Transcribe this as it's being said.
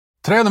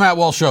Today on the Matt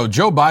Walsh Show,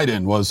 Joe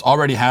Biden was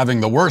already having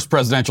the worst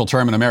presidential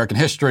term in American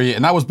history,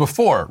 and that was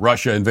before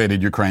Russia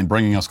invaded Ukraine,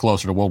 bringing us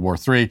closer to World War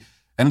III.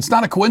 And it's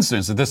not a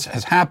coincidence that this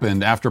has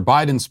happened after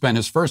Biden spent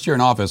his first year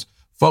in office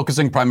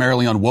focusing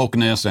primarily on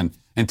wokeness and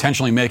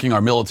intentionally making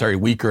our military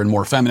weaker and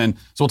more feminine.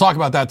 So we'll talk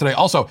about that today.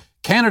 Also,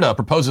 Canada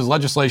proposes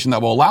legislation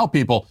that will allow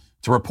people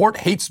to report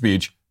hate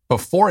speech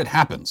before it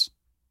happens.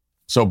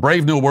 So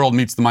Brave New World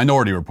meets the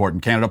Minority Report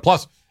in Canada.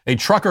 Plus, a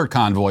trucker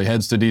convoy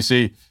heads to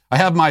D.C. I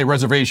have my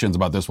reservations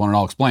about this one, and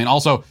I'll explain.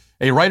 Also,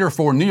 a writer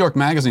for New York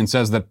Magazine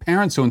says that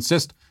parents who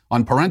insist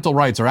on parental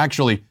rights are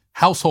actually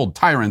household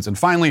tyrants. And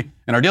finally,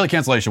 in our daily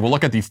cancellation, we'll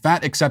look at the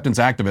fat acceptance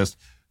activist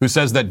who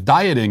says that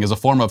dieting is a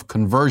form of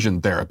conversion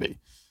therapy.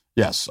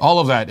 Yes, all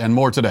of that and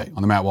more today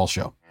on The Matt Walsh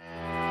Show.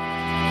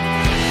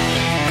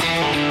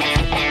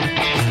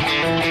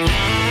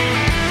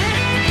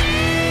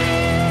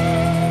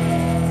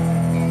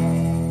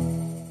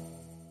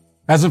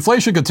 As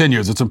inflation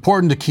continues, it's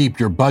important to keep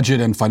your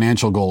budget and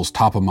financial goals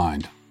top of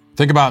mind.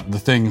 Think about the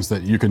things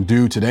that you can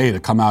do today to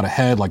come out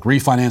ahead, like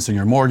refinancing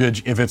your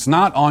mortgage. If it's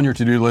not on your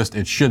to-do list,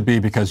 it should be,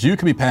 because you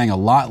could be paying a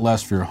lot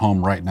less for your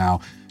home right now.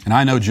 And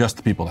I know just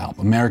the people to help.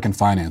 American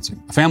Financing,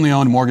 a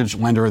family-owned mortgage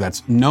lender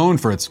that's known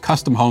for its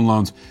custom home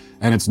loans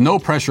and its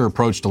no-pressure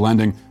approach to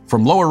lending.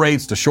 From lower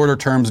rates to shorter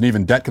terms and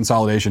even debt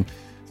consolidation,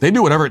 they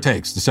do whatever it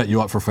takes to set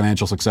you up for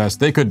financial success.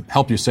 They could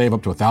help you save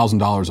up to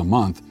 $1,000 a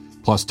month,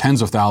 plus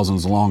tens of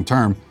thousands long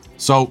term.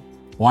 So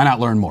why not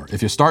learn more?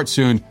 If you start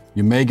soon,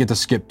 you may get to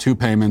skip 2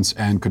 payments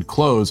and could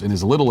close in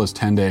as little as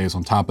 10 days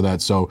on top of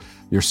that. So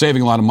you're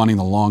saving a lot of money in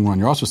the long run.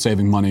 You're also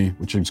saving money,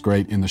 which is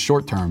great, in the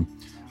short term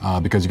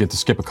because you get to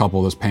skip a couple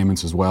of those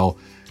payments as well.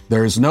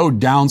 There's no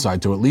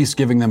downside to at least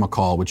giving them a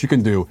call, which you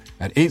can do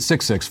at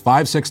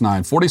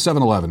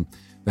 866-569-4711.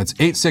 That's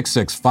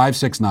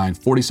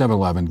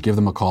 866-569-4711. Give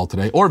them a call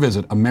today or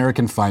visit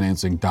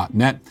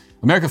AmericanFinancing.net.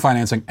 American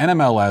Financing,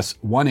 NMLS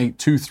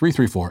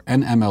 182334,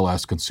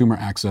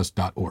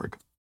 NMLSConsumerAccess.org.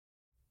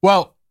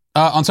 Well,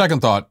 on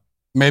second thought,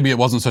 maybe it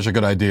wasn't such a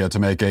good idea to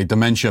make a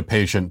dementia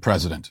patient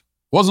president. It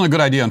wasn't a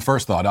good idea on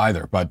first thought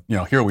either, but,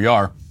 here we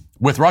are.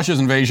 With Russia's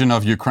invasion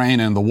of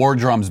Ukraine and the war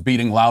drums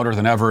beating louder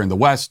than ever in the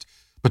West,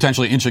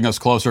 potentially inching us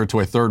closer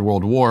to a third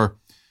world war,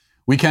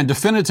 we can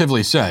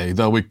definitively say,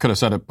 though we could have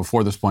said it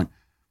before this point,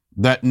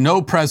 that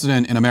no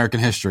president in American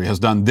history has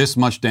done this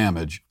much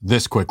damage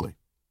this quickly.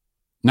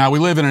 Now, we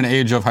live in an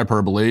age of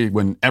hyperbole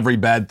when every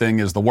bad thing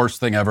is the worst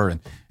thing ever, and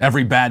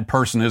every bad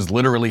person is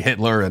literally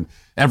Hitler, and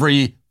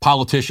every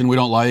politician we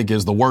don't like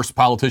is the worst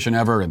politician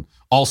ever, and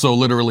also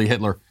literally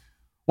Hitler.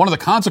 One of the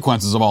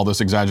consequences of all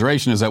this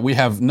exaggeration is that we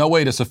have no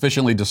way to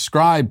sufficiently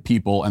describe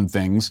people and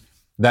things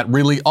that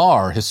really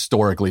are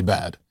historically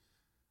bad.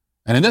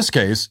 And in this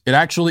case, it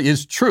actually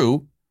is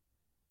true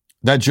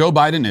that Joe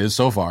Biden is,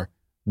 so far,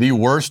 the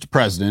worst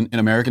president in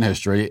American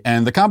history,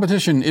 and the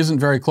competition isn't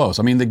very close.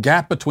 I mean, the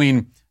gap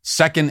between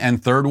second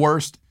and third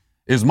worst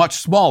is much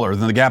smaller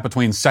than the gap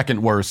between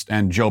second worst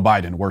and Joe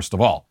Biden, worst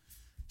of all.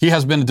 He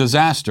has been a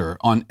disaster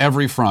on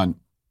every front,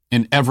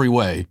 in every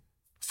way,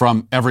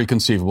 from every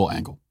conceivable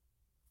angle.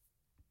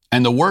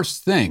 And the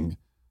worst thing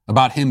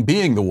about him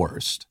being the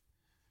worst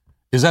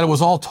is that it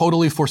was all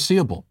totally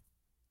foreseeable.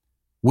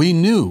 We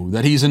knew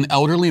that he's an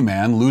elderly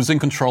man losing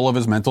control of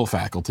his mental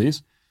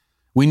faculties.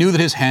 We knew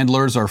that his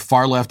handlers are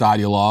far-left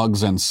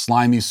ideologues and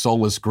slimy,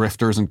 soulless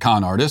grifters and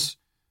con artists.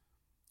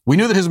 We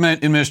knew that his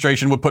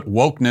administration would put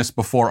wokeness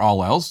before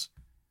all else.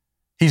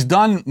 He's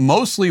done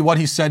mostly what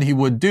he said he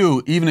would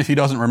do, even if he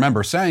doesn't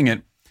remember saying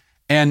it,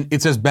 and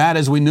it's as bad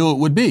as we knew it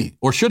would be,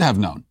 or should have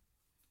known.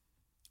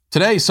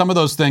 Today, some of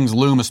those things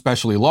loom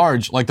especially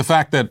large, like the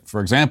fact that,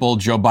 for example,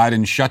 Joe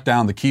Biden shut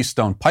down the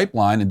Keystone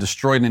Pipeline and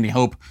destroyed any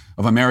hope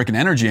of American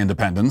energy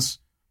independence.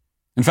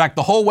 In fact,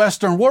 the whole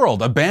Western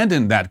world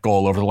abandoned that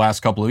goal over the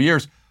last couple of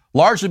years,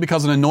 largely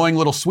because an annoying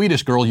little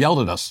Swedish girl yelled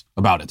at us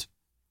about it.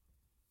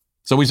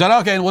 So we said,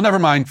 okay, well, never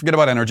mind, forget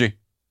about energy.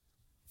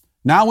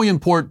 Now we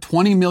import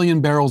 20 million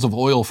barrels of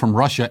oil from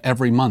Russia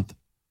every month,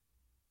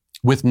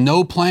 with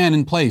no plan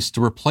in place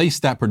to replace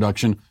that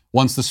production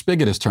once the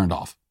spigot is turned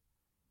off.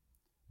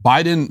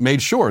 Biden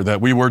made sure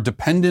that we were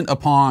dependent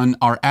upon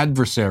our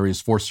adversaries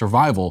for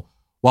survival,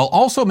 while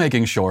also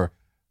making sure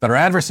that our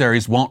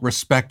adversaries won't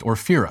respect or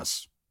fear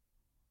us.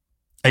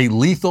 A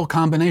lethal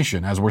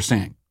combination, as we're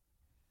seeing.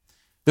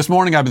 This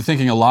morning, I've been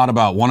thinking a lot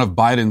about one of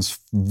Biden's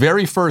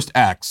very first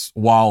acts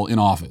while in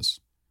office.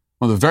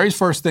 One of the very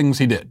first things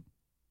he did.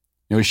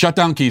 He shut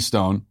down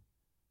Keystone.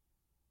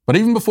 But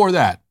even before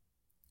that,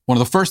 one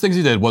of the first things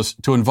he did was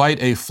to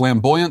invite a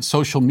flamboyant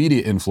social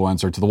media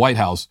influencer to the White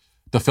House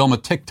to film a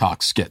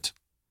TikTok skit.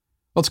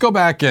 Let's go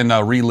back and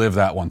relive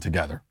that one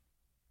together.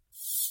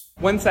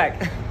 One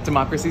sec.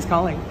 Democracy's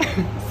calling.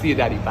 See you,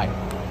 Daddy. Bye.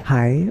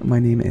 Hi, my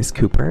name is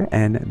Cooper,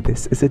 and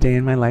this is a day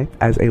in my life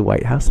as a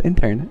White House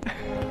intern.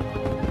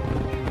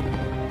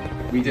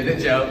 We did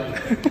it, Joe.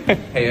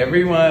 Hey,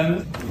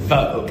 everyone.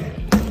 Vogue.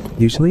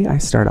 Usually I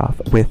start off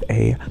with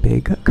a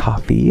big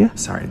coffee.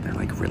 Sorry, they're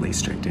like really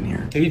strict in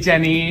here. Hey,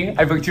 Jenny.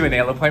 I booked you a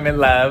nail appointment,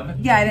 love.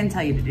 Yeah, I didn't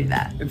tell you to do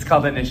that. It's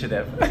called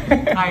Initiative.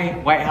 Hi,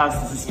 White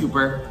House. This is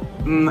Cooper.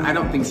 I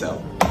don't think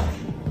so.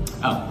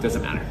 Oh,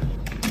 doesn't matter.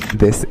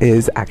 This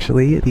is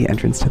actually the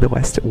entrance to the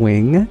West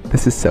Wing.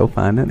 This is so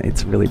fun and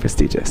it's really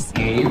prestigious.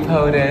 Hey,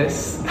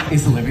 POTUS.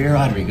 Is Olivia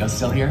Rodrigo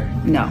still here?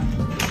 No.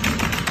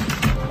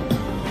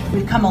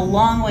 We've come a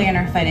long way in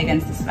our fight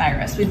against this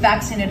virus. We've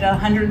vaccinated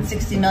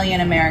 160 million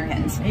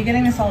Americans. Are you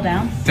getting this all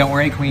down? Don't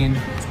worry, Queen.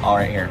 It's all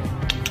right here.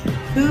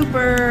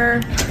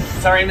 Cooper.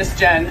 Sorry, Miss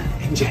Jen.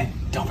 And Jen,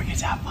 don't forget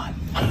to have fun.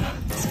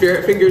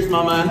 Spirit fingers,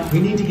 mama. We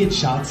need to get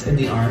shots in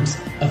the arms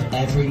of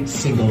every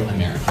single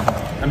American.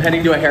 I'm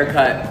heading to a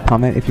haircut.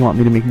 Comment if you want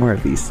me to make more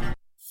of these.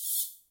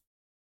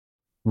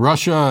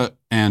 Russia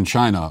and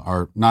China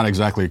are not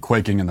exactly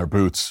quaking in their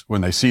boots when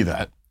they see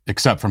that,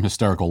 except from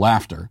hysterical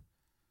laughter.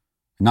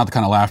 Not the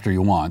kind of laughter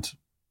you want.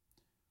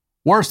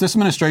 Worse, this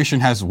administration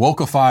has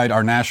wokeified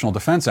our national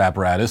defense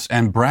apparatus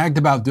and bragged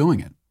about doing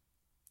it.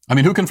 I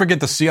mean, who can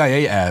forget the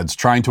CIA ads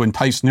trying to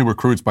entice new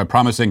recruits by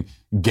promising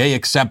gay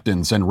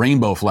acceptance and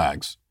rainbow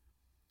flags?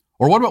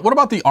 Or what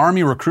about the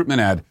Army recruitment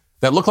ad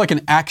that looked like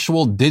an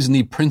actual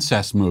Disney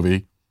princess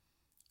movie,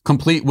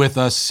 complete with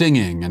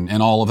singing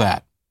and all of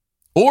that?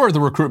 Or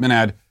the recruitment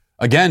ad,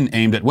 again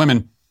aimed at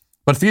women,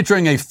 but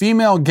featuring a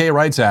female gay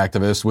rights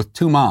activist with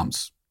two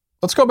moms.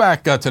 Let's go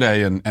back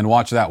today and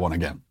watch that one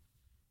again.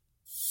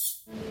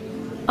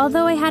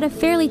 Although I had a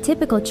fairly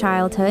typical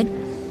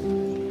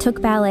childhood,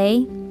 took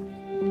ballet,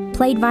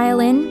 played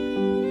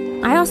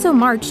violin, I also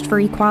marched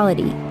for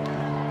equality.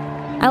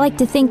 I like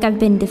to think I've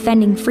been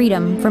defending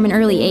freedom from an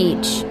early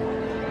age.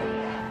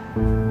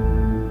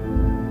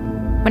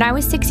 When I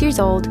was 6 years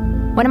old,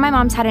 one of my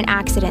moms had an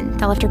accident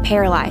that left her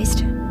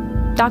paralyzed.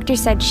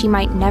 Doctors said she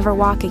might never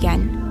walk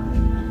again.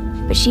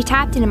 But she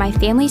tapped into my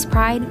family's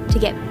pride to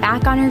get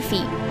back on her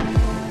feet,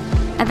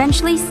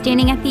 eventually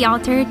standing at the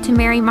altar to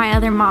marry my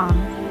other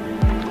mom.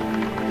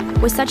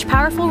 With such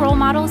powerful role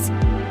models,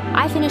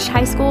 I finished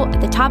high school at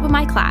the top of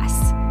my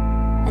class,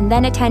 and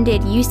then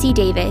attended UC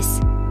Davis,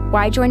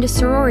 where I joined a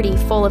sorority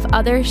full of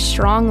other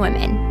strong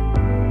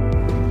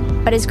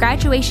women. But as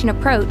graduation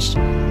approached,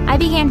 I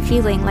began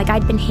feeling like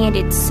I'd been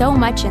handed so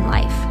much in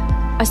life,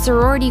 a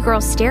sorority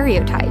girl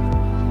stereotype.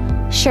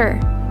 Sure,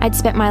 I'd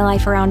spent my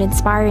life around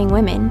inspiring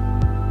women,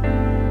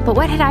 but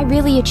what had I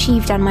really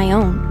achieved on my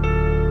own?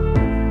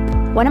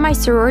 One of my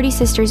sorority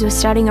sisters was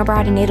studying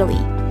abroad in Italy.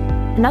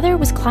 Another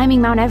was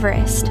climbing Mount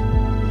Everest.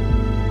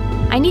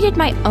 I needed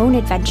my own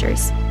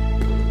adventures,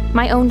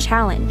 my own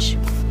challenge.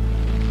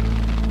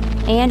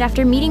 And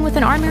after meeting with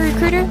an Army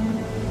recruiter,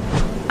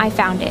 I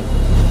found it.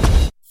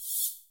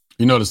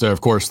 You notice there,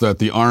 of course, that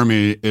the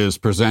Army is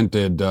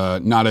presented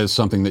not as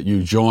something that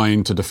you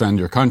join to defend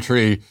your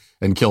country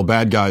and kill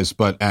bad guys,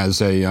 but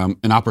as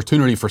an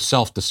opportunity for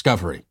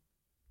self-discovery.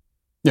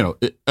 You know,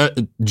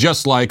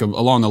 just like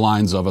along the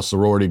lines of a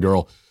sorority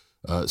girl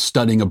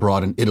studying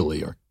abroad in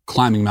Italy or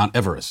climbing Mount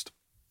Everest.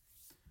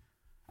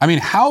 I mean,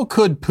 how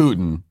could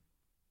Putin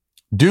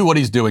do what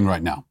he's doing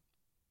right now?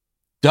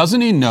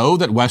 Doesn't he know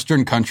that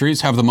Western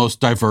countries have the most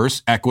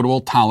diverse,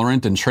 equitable,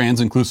 tolerant, and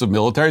trans-inclusive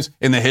militaries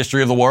in the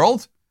history of the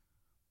world?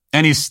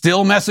 And he's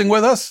still messing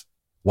with us?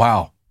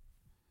 Wow.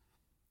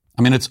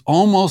 I mean, it's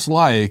almost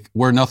like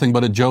we're nothing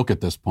but a joke at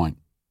this point.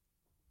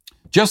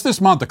 Just this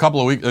month, a couple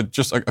of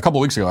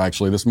weeks ago,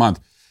 actually, this month,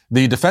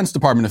 the Defense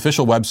Department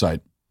official website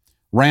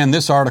ran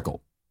this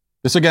article.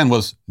 This, again,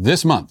 was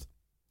this month.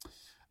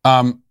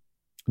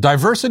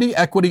 Diversity,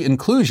 equity,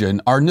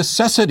 inclusion are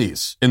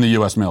necessities in the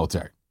U.S.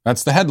 military.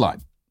 That's the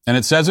headline. And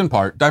it says in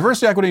part,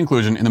 diversity, equity,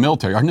 inclusion in the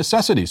military are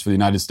necessities for the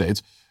United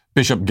States.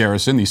 Bishop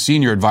Garrison, the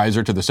senior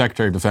advisor to the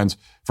Secretary of Defense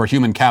for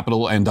Human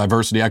Capital and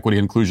Diversity, Equity,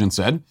 and Inclusion,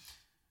 said.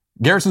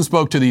 Garrison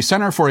spoke to the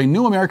Center for a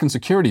New American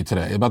Security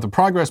today about the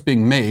progress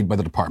being made by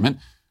the department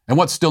and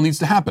what still needs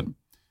to happen.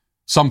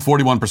 Some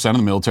 41% of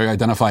the military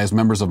identify as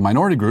members of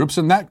minority groups,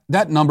 and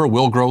that number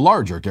will grow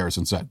larger,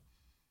 Garrison said.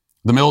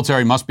 The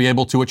military must be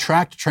able to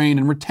attract, train,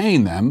 and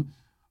retain them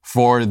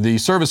for the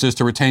services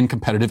to retain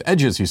competitive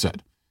edges, he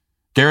said.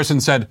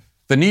 Garrison said,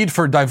 the need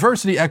for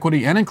diversity,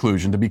 equity, and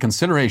inclusion to be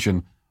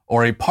consideration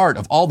or a part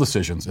of all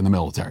decisions in the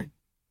military.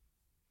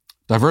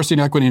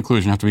 Diversity, equity, and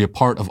inclusion have to be a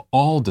part of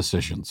all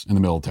decisions in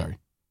the military.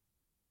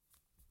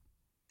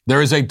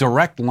 There is a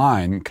direct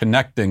line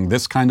connecting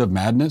this kind of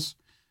madness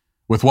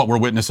with what we're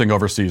witnessing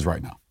overseas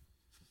right now.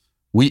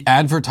 We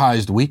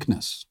advertised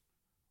weakness.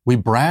 We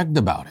bragged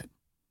about it.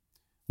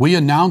 We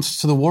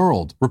announced to the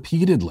world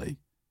repeatedly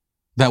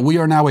that we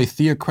are now a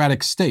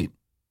theocratic state,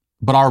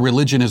 but our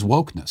religion is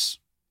wokeness.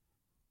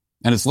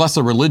 And it's less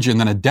a religion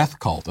than a death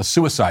cult, a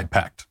suicide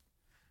pact.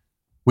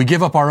 We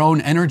give up our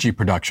own energy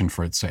production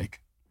for its sake.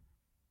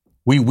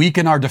 We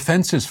weaken our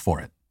defenses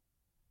for it.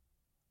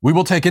 We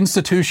will take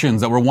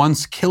institutions that were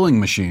once killing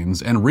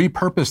machines and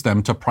repurpose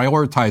them to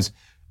prioritize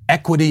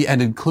equity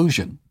and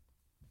inclusion.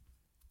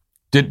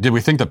 Did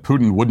we think that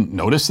Putin wouldn't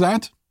notice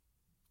that?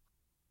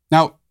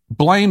 Now,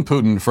 blame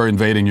Putin for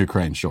invading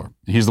Ukraine, sure.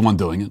 He's the one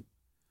doing it.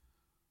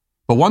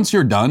 But once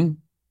you're done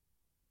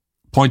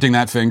pointing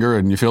that finger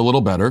and you feel a little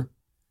better,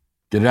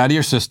 get it out of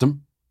your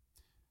system.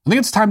 I think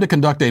it's time to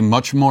conduct a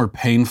much more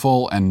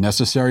painful and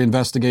necessary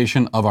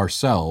investigation of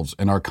ourselves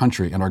and our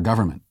country and our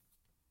government.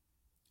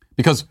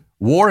 Because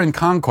war and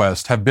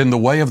conquest have been the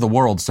way of the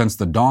world since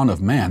the dawn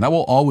of man. That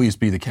will always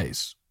be the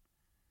case.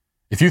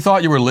 If you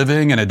thought you were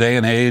living in a day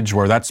and age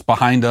where that's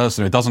behind us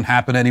and it doesn't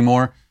happen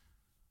anymore,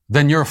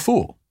 then you're a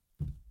fool.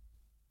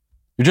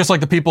 You're just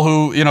like the people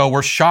who,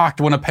 were shocked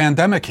when a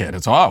pandemic hit.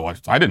 It's, I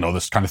didn't know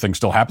this kind of thing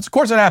still happens. Of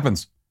course it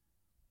happens.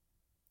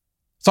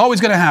 It's always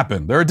going to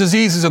happen. There are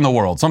diseases in the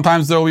world.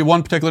 Sometimes there will be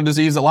one particular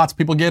disease that lots of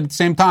people get at the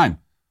same time.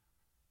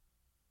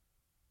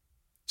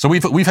 So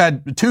we've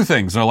had two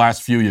things in the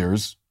last few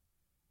years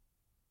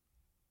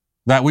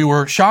that we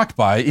were shocked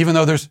by, even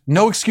though there's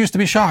no excuse to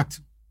be shocked.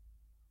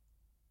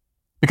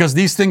 Because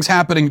these things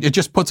happening, it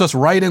just puts us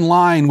right in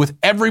line with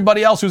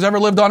everybody else who's ever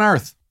lived on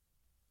Earth.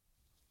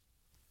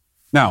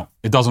 Now,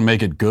 it doesn't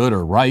make it good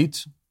or right.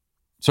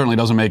 Certainly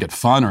doesn't make it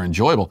fun or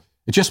enjoyable.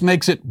 It just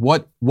makes it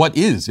what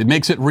is. It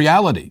makes it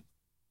reality.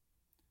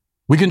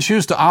 We can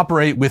choose to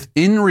operate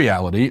within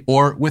reality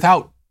or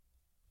without,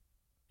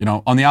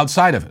 on the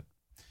outside of it.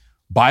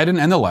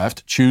 Biden and the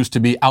left choose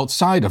to be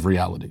outside of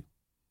reality,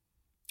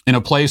 in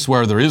a place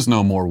where there is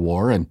no more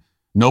war and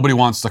nobody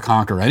wants to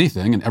conquer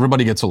anything and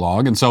everybody gets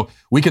along. And so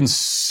we can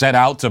set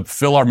out to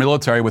fill our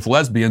military with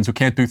lesbians who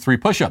can't do 3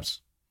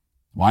 push-ups.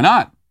 Why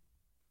not?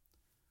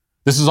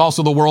 This is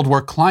also the world where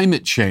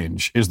climate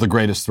change is the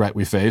greatest threat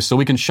we face, so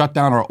we can shut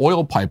down our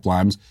oil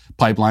pipelines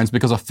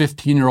because a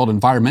 15-year-old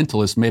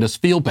environmentalist made us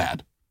feel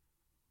bad.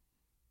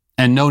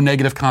 And no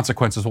negative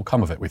consequences will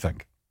come of it, we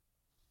think.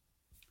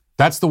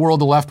 That's the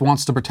world the left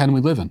wants to pretend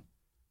we live in.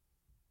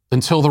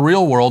 Until the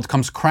real world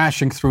comes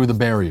crashing through the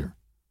barrier,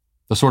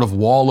 the sort of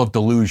wall of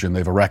delusion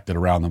they've erected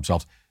around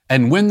themselves.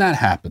 And when that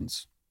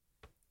happens,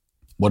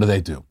 what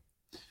do?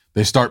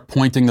 They start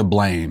pointing the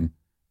blame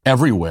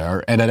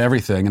everywhere and at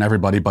everything and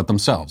everybody but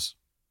themselves.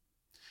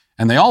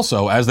 And they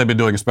also, as they've been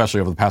doing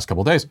especially over the past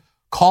couple of days,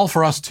 call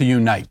for us to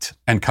unite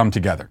and come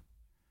together.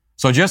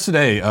 So just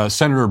today,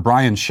 Senator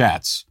Brian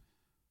Schatz,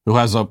 who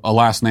has a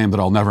last name that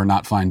I'll never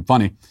not find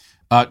funny,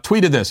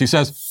 tweeted this. He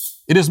says,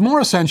 "It is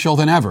more essential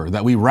than ever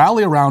that we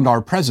rally around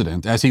our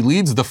president as he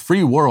leads the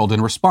free world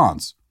in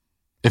response.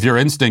 If your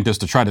instinct is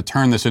to try to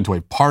turn this into a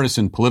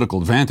partisan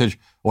political advantage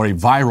or a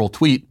viral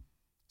tweet,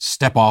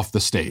 step off the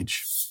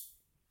stage."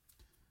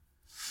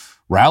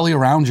 Rally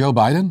around Joe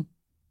Biden?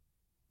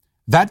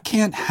 That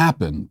can't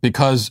happen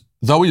because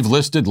though we've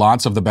listed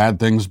lots of the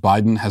bad things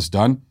Biden has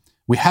done,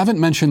 we haven't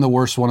mentioned the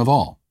worst one of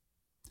all.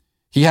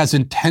 He has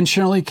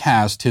intentionally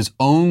cast his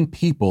own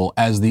people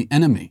as the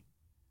enemy.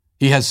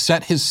 He has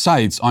set his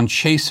sights on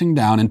chasing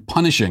down and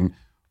punishing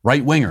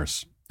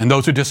right-wingers and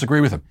those who disagree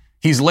with him.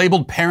 He's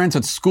labeled parents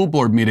at school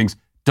board meetings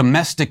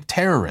domestic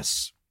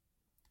terrorists.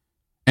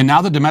 And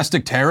now the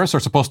domestic terrorists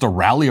are supposed to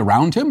rally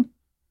around him?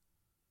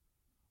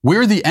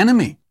 We're the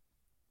enemy.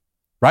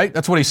 Right?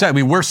 That's what he said.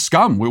 We're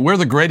scum. We're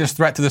the greatest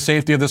threat to the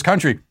safety of this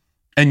country.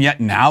 And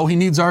yet now he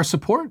needs our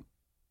support?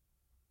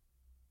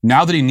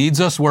 Now that he needs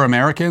us, we're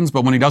Americans,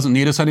 but when he doesn't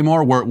need us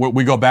anymore,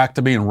 we go back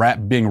to being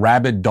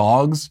rabid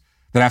dogs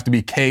that have to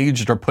be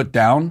caged or put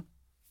down?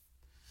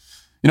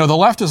 The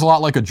left is a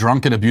lot like a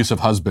drunken,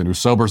 abusive husband who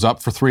sobers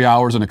up for 3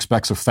 hours and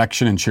expects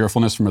affection and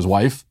cheerfulness from his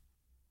wife.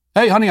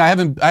 Hey, honey, I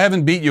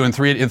haven't beat you in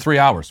 3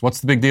 hours. What's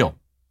the big deal?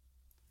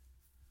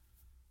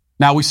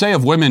 Now, we say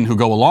of women who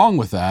go along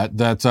with that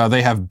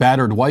they have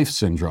battered wife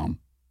syndrome.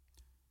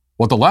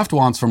 What the left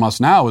wants from us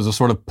now is a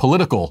sort of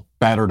political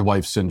battered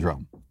wife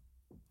syndrome.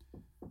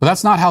 But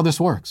that's not how this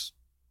works.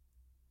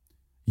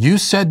 You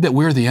said that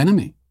we're the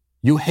enemy.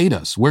 You hate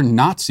us. We're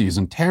Nazis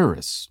and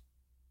terrorists.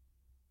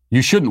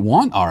 You shouldn't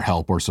want our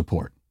help or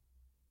support.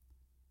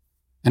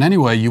 And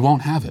anyway, you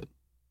won't have it.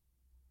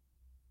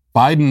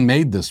 Biden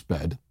made this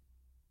bed,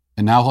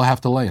 and now he'll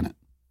have to lay in it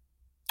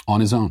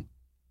on his own.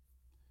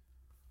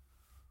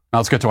 Now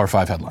let's get to our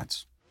 5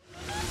 headlines.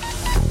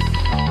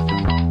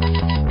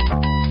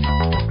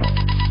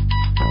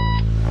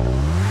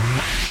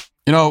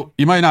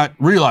 You might not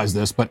realize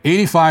this, but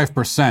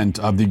 85%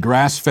 of the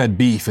grass-fed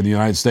beef in the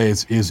United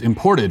States is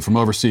imported from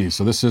overseas.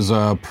 So this is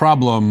a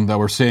problem that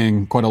we're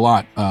seeing quite a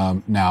lot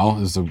now,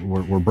 is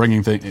we're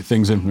bringing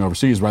things in from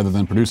overseas rather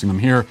than producing them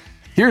here.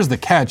 Here's the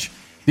catch.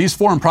 These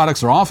foreign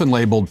products are often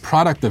labeled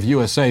product of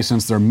USA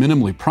since they're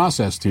minimally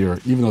processed here,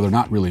 even though they're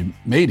not really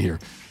made here.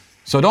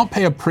 So don't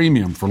pay a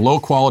premium for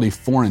low-quality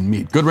foreign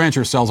meat. Good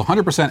Rancher sells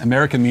 100%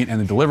 American meat and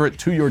they deliver it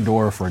to your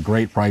door for a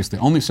great price. They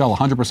only sell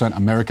 100%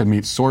 American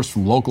meat sourced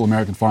from local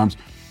American farms.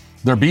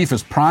 Their beef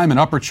is prime and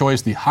upper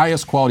choice, the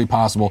highest quality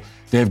possible.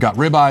 They've got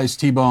ribeyes,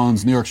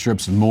 T-bones, New York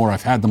strips, and more.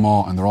 I've had them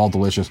all, and they're all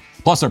delicious.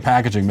 Plus, their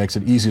packaging makes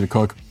it easy to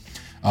cook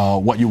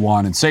what you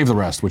want and save the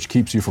rest, which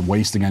keeps you from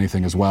wasting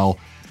anything as well.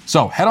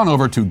 So head on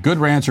over to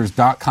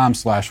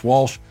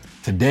goodranchers.com/Walsh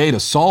today to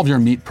solve your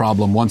meat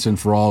problem once and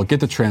for all. Get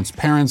the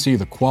transparency,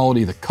 the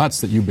quality, the cuts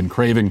that you've been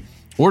craving.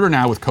 Order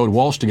now with code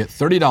Walsh to get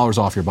 $30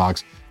 off your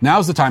box.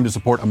 Now's the time to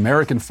support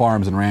American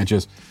farms and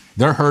ranches.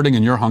 They're hurting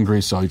and you're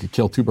hungry, so you could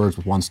kill two birds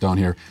with one stone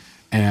here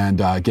and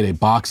get a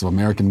box of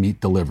American meat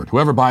delivered.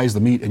 Whoever buys the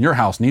meat in your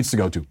house needs to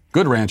go to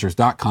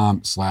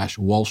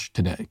goodranchers.com/Walsh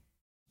today.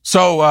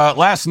 So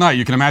last night,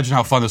 you can imagine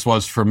how fun this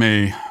was for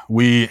me.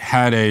 We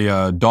had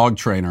a dog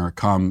trainer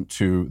come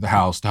to the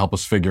house to help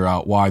us figure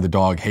out why the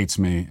dog hates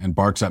me and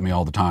barks at me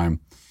all the time.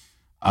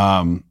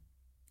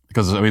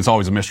 Because it's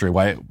always a mystery.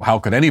 How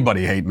could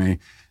anybody hate me?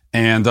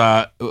 And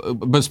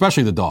but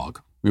especially the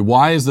dog.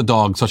 Why is the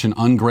dog such an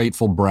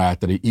ungrateful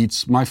brat that he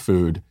eats my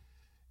food,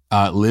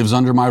 lives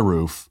under my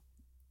roof,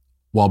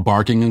 while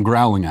barking and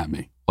growling at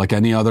me like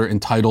any other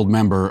entitled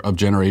member of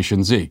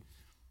Generation Z?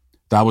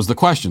 That was the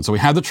question. So we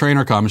had the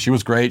trainer come, and she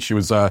was great. She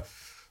was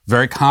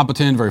very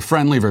competent, very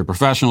friendly, very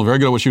professional, very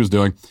good at what she was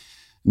doing,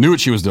 knew what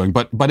she was doing.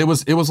 But it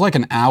was like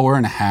an hour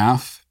and a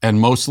half, and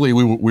mostly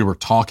we were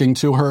talking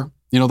to her,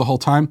 the whole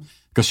time,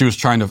 because she was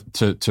trying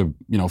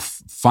to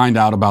find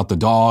out about the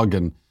dog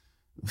and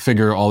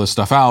figure all this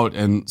stuff out.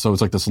 And so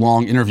it's like this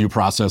long interview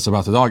process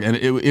about the dog. And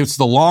it's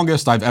the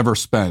longest I've ever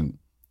spent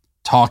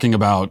talking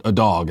about a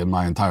dog in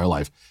my entire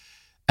life.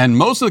 And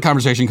most of the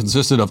conversation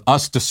consisted of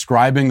us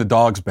describing the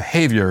dog's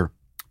behavior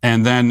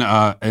and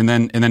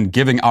then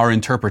giving our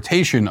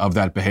interpretation of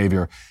that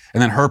behavior,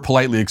 and then her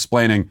politely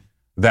explaining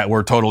that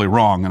we're totally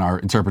wrong in our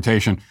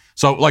interpretation.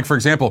 So, like, for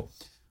example,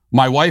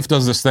 my wife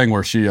does this thing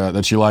where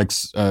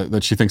that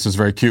she thinks is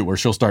very cute, where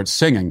she'll start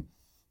singing,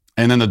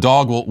 and then the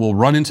dog will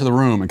run into the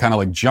room and kind of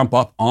like jump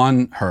up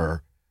on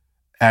her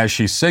as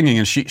she's singing,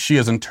 and she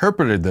has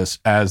interpreted this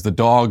as the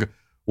dog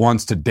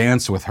wants to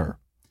dance with her.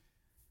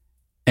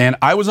 And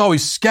I was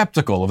always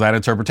skeptical of that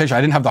interpretation.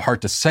 I didn't have the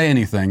heart to say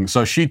anything.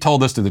 So she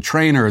told this to the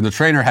trainer, and the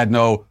trainer had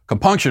no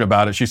compunction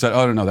about it. She said,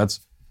 "Oh, no,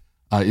 that's,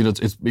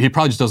 he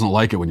probably just doesn't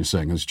like it when you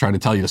sing. He's trying to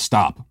tell you to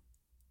stop."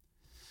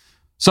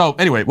 So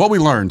anyway, what we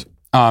learned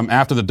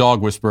after the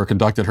dog whisperer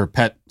conducted her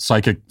pet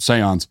psychic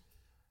seance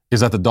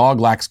is that the dog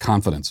lacks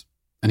confidence,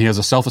 and he has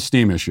a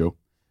self-esteem issue.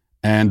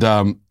 And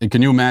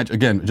can you imagine,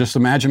 again, just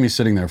imagine me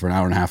sitting there for an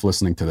hour and a half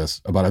listening to this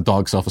about a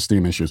dog's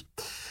self-esteem issues.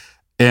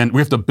 And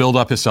we have to build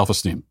up his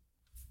self-esteem.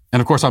 And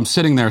of course, I'm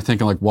sitting there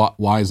thinking, like,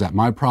 why is that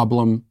my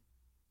problem?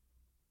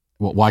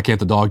 Well, why can't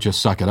the dog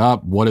just suck it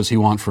up? What does he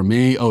want from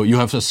me? Oh, you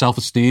have a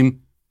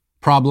self-esteem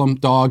problem,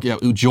 dog? Yeah,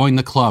 join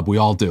the club. We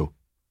all do.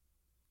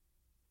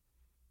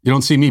 You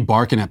don't see me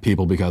barking at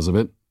people because of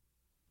it.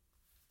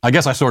 I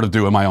guess I sort of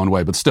do in my own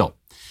way, but still.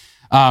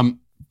 But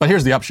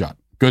here's the upshot.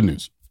 Good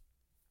news.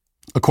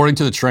 According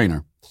to the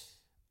trainer,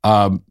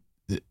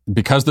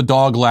 because the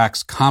dog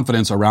lacks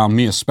confidence around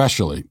me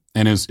especially,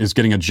 and is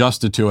getting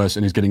adjusted to us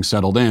and is getting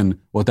settled in,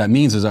 what that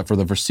means is that for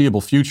the foreseeable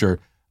future,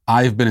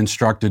 I've been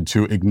instructed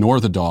to ignore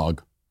the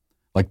dog.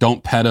 Like,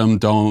 don't pet him,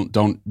 don't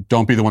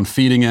be the one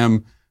feeding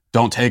him,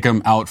 don't take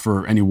him out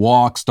for any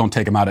walks, don't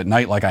take him out at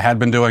night like I had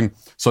been doing.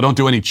 So don't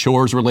do any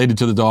chores related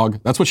to the dog.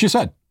 That's what she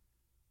said.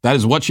 That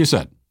is what she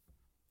said.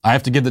 I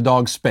have to give the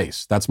dog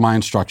space. That's my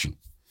instruction.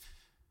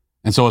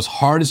 And so as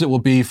hard as it will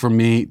be for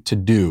me to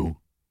do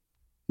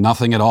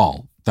nothing at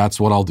all, that's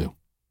what I'll do.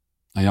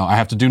 I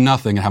have to do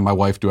nothing and have my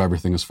wife do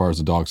everything as far as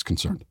the dog's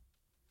concerned.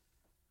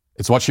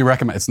 It's what she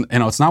recommends.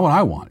 It's not what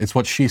I want. It's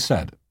what she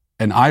said.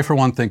 And I, for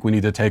one, think we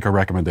need to take her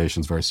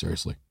recommendations very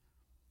seriously.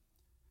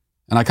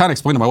 And I kind of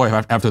explained to my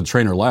wife after the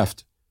trainer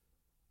left,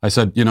 I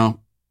said,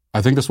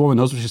 I think this woman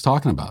knows what she's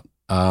talking about.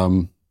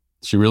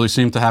 She really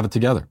seemed to have it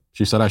together.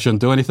 She said I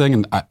shouldn't do anything.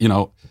 And,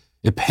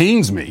 it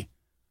pains me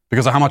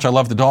because of how much I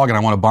love the dog and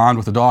I want to bond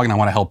with the dog and I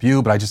want to help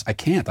you, but I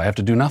can't. I have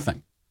to do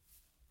nothing.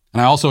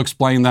 And I also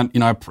explained that,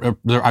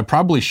 I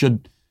probably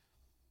should,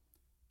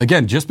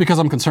 again, just because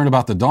I'm concerned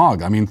about the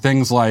dog. I mean,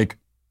 things like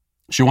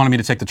she wanted me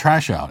to take the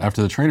trash out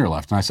after the trainer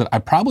left. And I said, I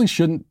probably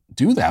shouldn't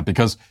do that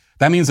because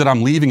that means that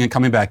I'm leaving and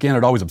coming back in.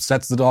 It always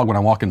upsets the dog when I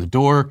walk in the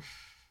door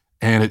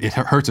and it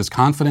hurts his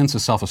confidence,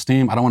 his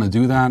self-esteem. I don't want to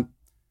do that.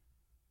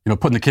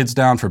 Putting the kids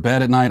down for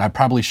bed at night, I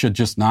probably should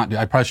just not.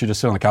 I probably should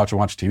just sit on the couch and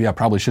watch TV. I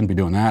probably shouldn't be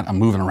doing that. I'm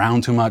moving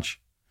around too much.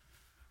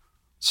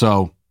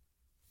 So,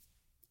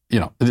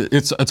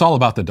 it's all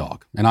about the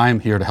dog, and I am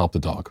here to help the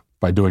dog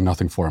by doing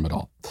nothing for him at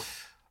all.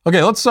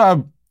 Okay, let's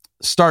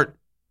start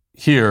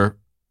here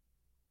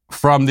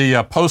from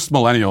the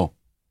post-millennial.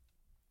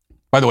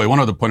 By the way, one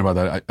other point about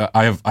that,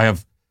 I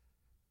have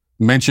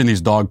mentioned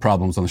these dog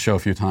problems on the show a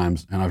few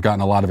times, and I've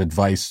gotten a lot of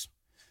advice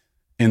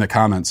in the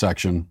comment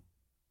section.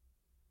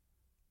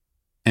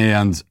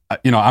 And,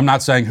 I'm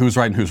not saying who's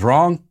right and who's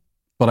wrong,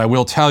 but I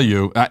will tell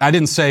you, I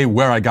didn't say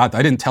where I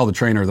didn't tell the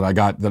trainer that I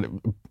got that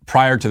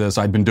prior to this,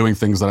 I'd been doing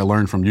things that I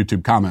learned from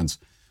YouTube comments.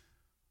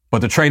 But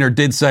the trainer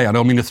did say, I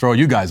don't mean to throw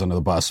you guys under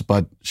the bus,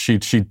 but she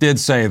did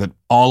say that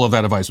all of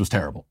that advice was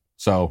terrible.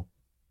 So,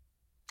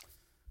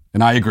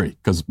 and I agree,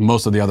 because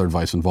most of the other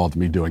advice involved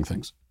me doing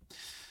things.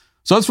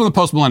 So that's from the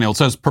post-millennial. It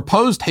says,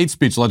 proposed hate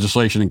speech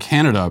legislation in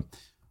Canada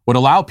would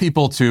allow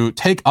people to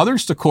take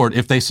others to court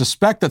if they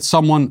suspect that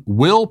someone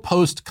will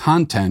post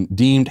content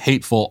deemed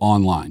hateful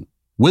online.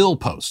 Will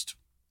post.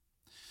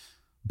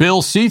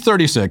 Bill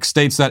C-36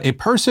 states that a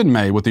person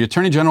may, with the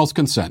Attorney General's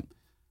consent,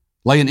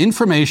 lay an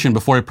information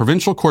before a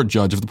provincial court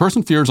judge if the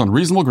person fears on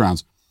reasonable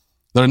grounds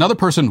that another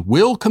person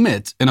will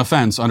commit an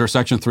offense under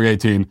Section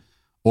 318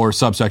 or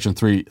subsection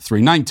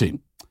 319,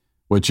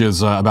 which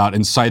is about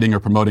inciting or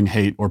promoting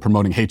hate or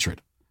promoting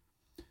hatred.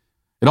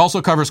 It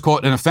also covers,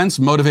 quote, an offense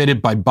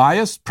motivated by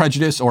bias,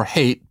 prejudice, or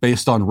hate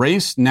based on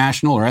race,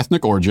 national, or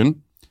ethnic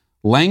origin,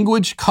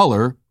 language,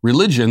 color,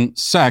 religion,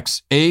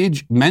 sex,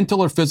 age,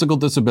 mental or physical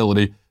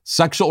disability,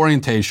 sexual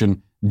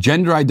orientation,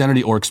 gender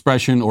identity or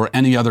expression, or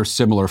any other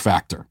similar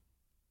factor.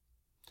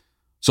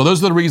 So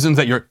those are the reasons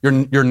that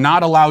you're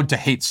not allowed to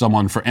hate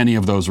someone for any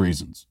of those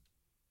reasons.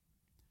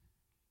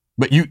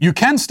 But you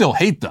can still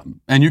hate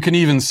them, and you can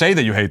even say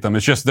that you hate them.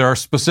 It's just there are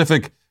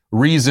specific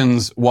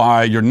reasons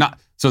why you're not.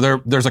 So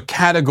there's a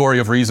category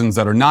of reasons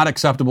that are not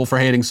acceptable for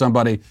hating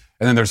somebody,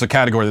 and then there's a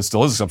category that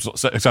still is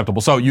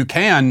acceptable. So you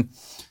can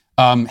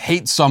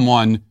hate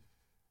someone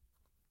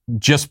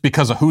just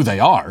because of who they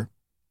are.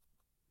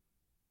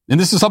 And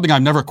this is something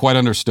I've never quite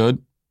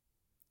understood.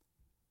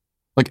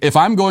 Like, if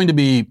I'm going to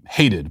be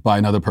hated by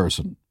another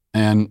person,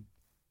 and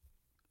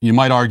you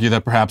might argue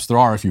that perhaps there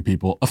are a few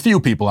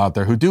people out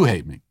there who do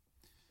hate me.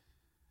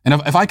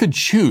 And if I could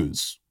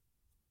choose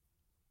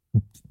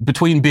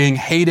between being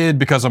hated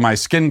because of my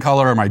skin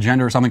color or my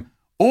gender or something,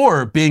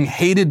 or being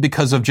hated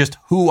because of just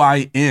who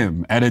I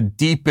am at a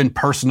deep and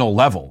personal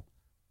level,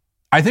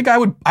 I think I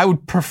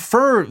would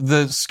prefer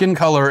the skin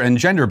color and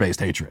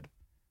gender-based hatred,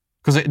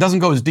 because it doesn't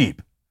go as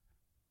deep.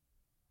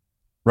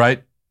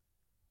 Right?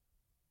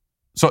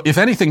 So if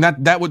anything,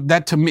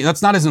 that to me,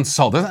 that's not as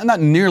insulting. That's not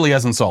nearly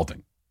as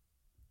insulting.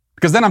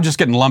 Because then I'm just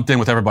getting lumped in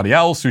with everybody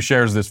else who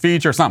shares this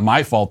feature. It's not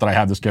my fault that I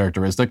have this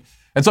characteristic.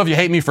 And so if you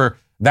hate me for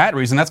that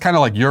reason, that's kind of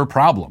like your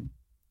problem.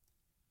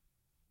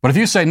 But if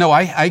you say, no,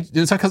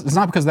 it's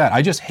not because of that.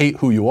 I just hate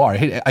who you are.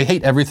 I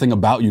hate everything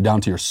about you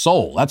down to your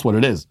soul. That's what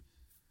it is.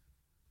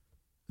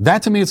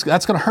 That to me,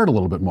 that's going to hurt a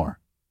little bit more.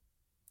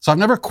 So I've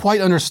never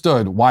quite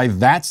understood why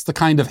that's the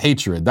kind of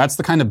hatred, that's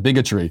the kind of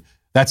bigotry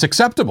that's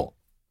acceptable.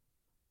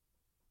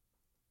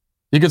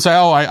 You could say,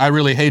 oh, I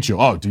really hate you.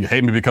 Oh, do you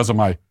hate me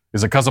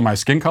is it because of my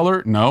skin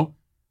color? No.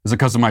 Is it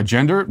because of my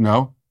gender?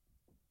 No.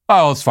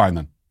 Oh, it's fine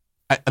then.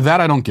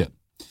 That I don't get.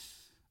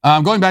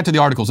 Going back to the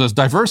article, it says,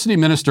 Diversity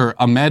Minister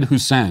Ahmed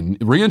Hussein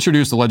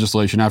reintroduced the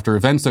legislation after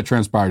events that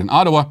transpired in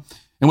Ottawa,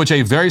 in which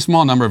a very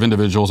small number of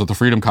individuals at the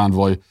Freedom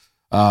Convoy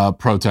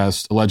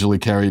protest allegedly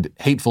carried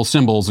hateful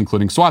symbols,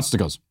 including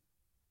swastikas.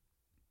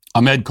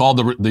 Ahmed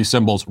called the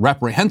symbols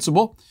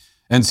reprehensible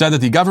and said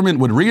that the government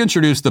would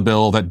reintroduce the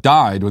bill that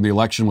died when the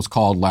election was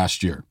called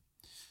last year.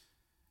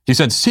 He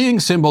said,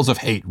 seeing symbols of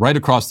hate right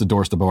across the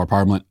doorstep of our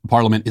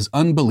parliament is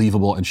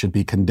unbelievable and should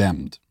be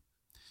condemned.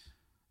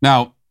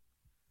 Now,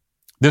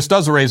 this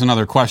does raise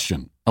another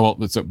question. Well,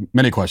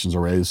 many questions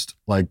are raised.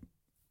 Like,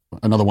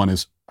 another one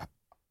is,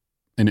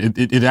 and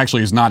it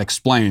actually is not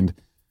explained,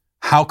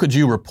 how could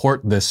you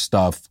report this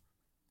stuff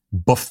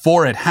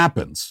before it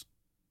happens?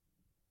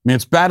 I mean,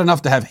 it's bad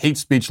enough to have hate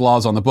speech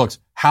laws on the books.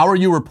 How are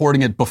you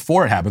reporting it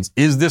before it happens?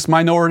 Is this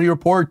Minority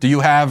Report? Do you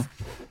have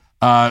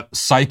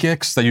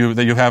psychics that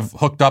you have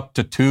hooked up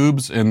to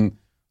tubes in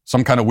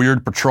some kind of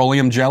weird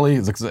petroleum jelly?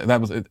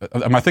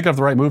 Am I thinking of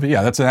the right movie?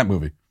 Yeah, that's in that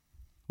movie.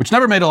 Which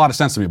never made a lot of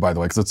sense to me, by the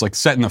way, because it's like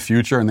set in the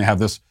future and they have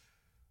this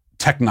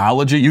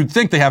technology. You'd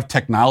think they have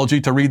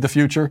technology to read the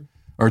future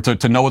or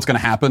to know what's going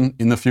to happen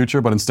in the future,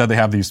 but instead they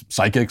have these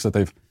psychics that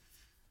they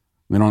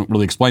don't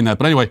really explain that.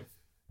 But anyway,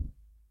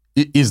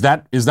 is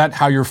that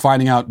how you're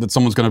finding out that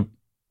someone's going to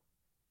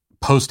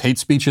post hate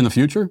speech in the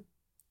future?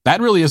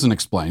 That really isn't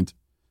explained.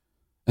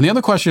 And the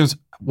other question is,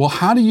 well,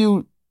 how do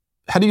you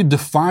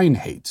define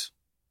hate?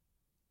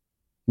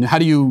 How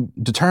do you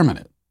determine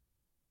it?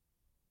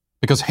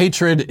 Because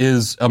hatred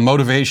is a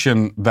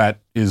motivation that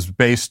is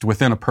based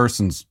within a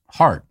person's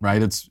heart,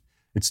 right? It's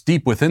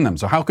deep within them.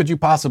 So how could you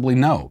possibly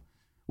know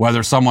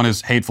whether someone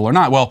is hateful or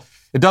not? Well,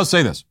 it does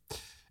say this.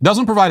 It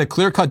doesn't provide a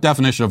clear-cut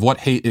definition of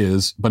what hate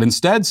is, but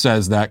instead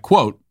says that,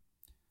 quote,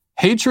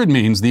 hatred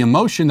means the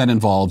emotion that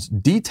involves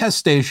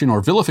detestation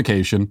or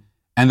vilification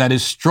and that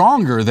is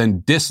stronger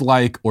than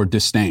dislike or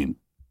disdain.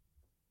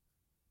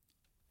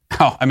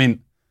 Oh, I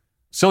mean,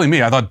 silly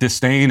me. I thought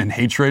disdain and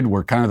hatred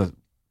were kind of the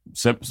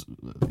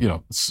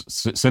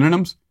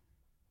synonyms.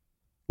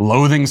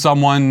 Loathing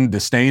someone,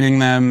 disdaining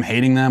them,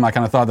 hating them. I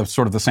kind of thought that's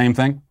sort of the same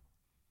thing.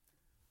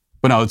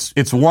 But no,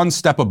 it's one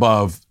step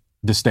above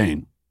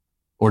disdain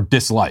or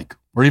dislike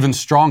or even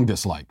strong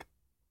dislike.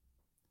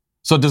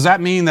 So does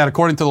that mean that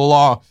according to the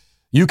law,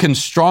 you can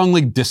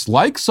strongly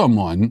dislike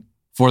someone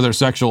for their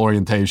sexual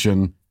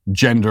orientation,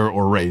 gender,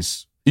 or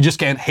race? You just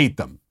can't hate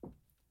them.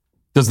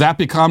 Does that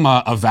become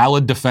a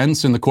valid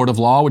defense in the court of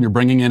law when you're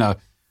bringing in a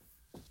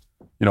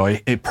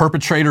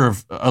perpetrator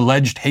of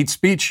alleged hate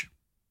speech?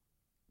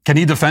 Can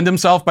he defend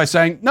himself by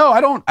saying, no,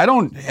 I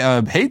don't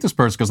hate this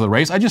person because of the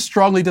race. I just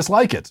strongly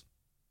dislike it.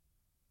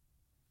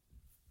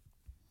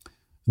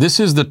 This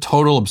is the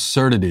total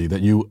absurdity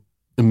that you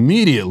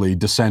immediately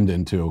descend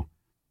into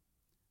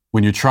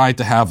when you try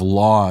to have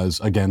laws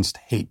against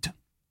hate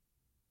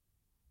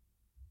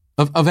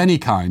of any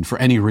kind for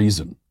any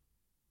reason.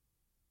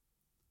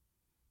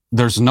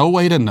 There's no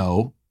way to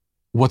know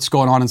what's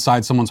going on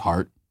inside someone's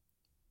heart.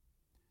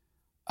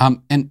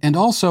 And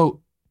also,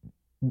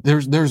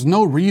 there's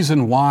no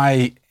reason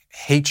why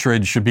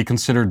hatred should be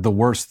considered the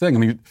worst thing. I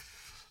mean,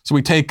 so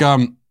we take,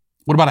 what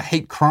about a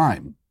hate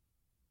crime?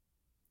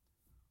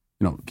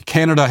 You know,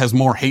 Canada has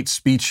more hate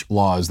speech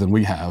laws than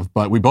we have,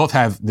 but we both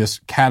have this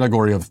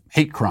category of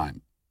hate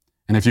crime.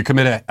 And if you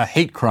commit a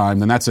hate crime,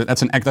 then that's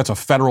a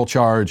federal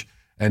charge,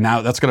 and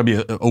now that's going to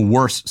be a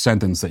worse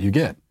sentence that you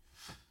get.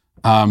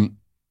 Now,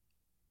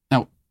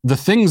 the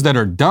things that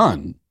are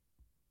done, you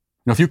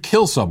know, if you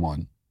kill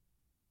someone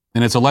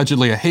and it's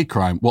allegedly a hate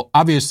crime, well,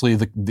 obviously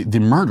the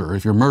murder,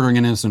 if you're murdering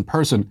an innocent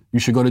person, you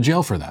should go to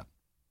jail for that.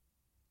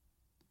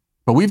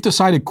 But we've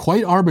decided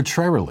quite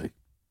arbitrarily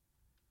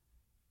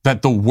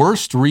that the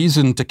worst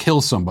reason to kill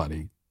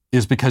somebody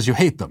is because you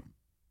hate them.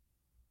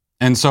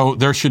 And so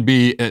there should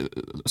be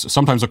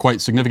sometimes a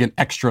quite significant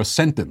extra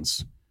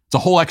sentence. It's a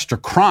whole extra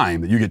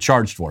crime that you get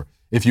charged for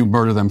if you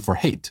murder them for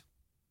hate.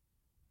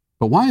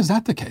 But why is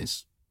that the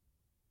case?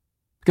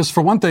 Because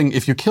for one thing,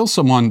 if you kill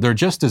someone, they're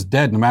just as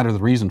dead no matter the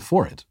reason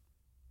for it.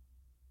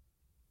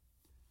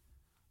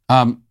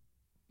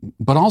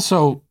 But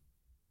also,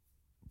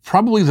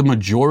 probably the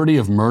majority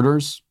of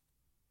murders,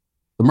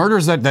 the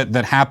murders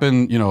that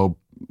happen, you know,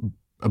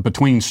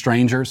 between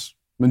strangers,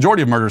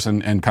 majority of murders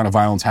and kind of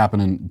violence happen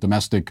in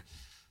domestic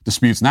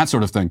disputes and that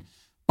sort of thing.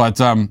 But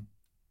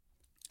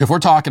if we're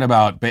talking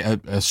about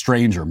a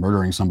stranger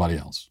murdering somebody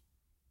else,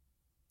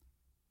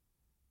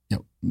 you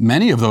know,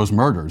 many of those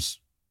murders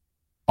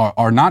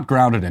are not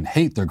grounded in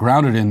hate. They're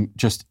grounded in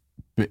just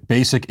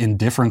basic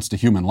indifference to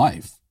human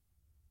life.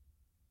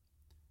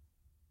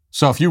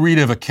 So if you read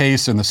of a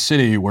case in the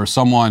city where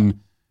someone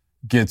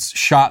gets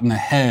shot in the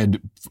head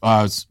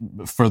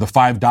for the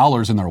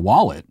 $5 in their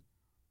wallet,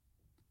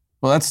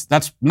 well,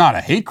 that's not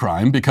a hate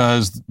crime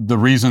because the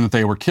reason that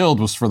they were killed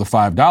was for the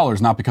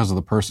 $5, not because of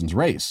the person's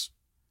race.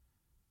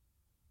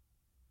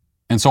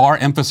 And so our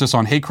emphasis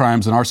on hate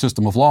crimes in our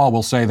system of law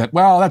will say that,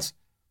 well,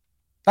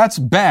 that's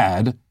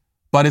bad,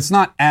 but it's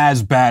not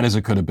as bad as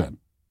it could have been.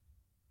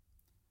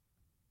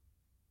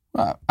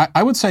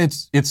 I would say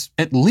it's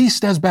at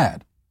least as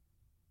bad.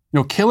 You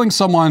know, killing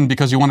someone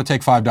because you want to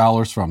take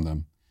 $5 from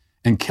them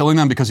and killing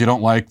them because you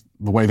don't like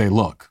the way they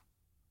look,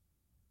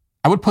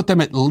 I would put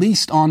them at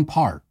least on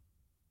par.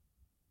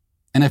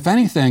 And if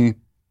anything,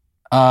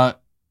 the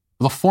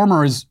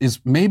former is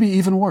maybe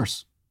even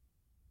worse.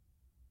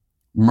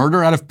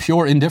 Murder out of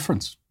pure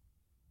indifference.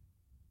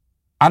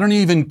 I don't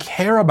even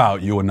care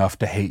about you enough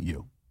to hate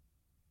you.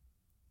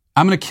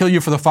 I'm going to kill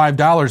you for the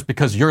 $5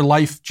 because your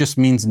life just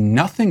means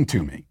nothing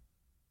to me.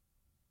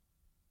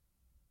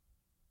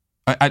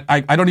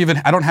 I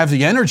don't have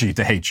the energy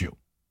to hate you.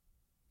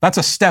 That's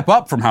a step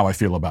up from how I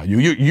feel about you.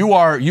 You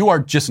are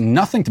just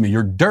nothing to me.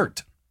 You're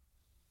dirt.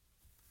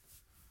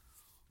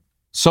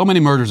 So many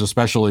murders,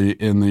 especially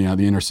in the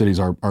inner cities,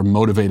 are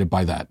motivated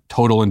by that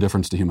total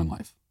indifference to human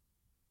life.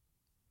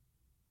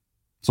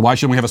 So why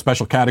shouldn't we have a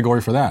special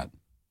category for that?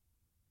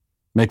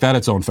 Make that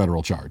its own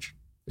federal charge.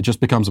 It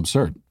just becomes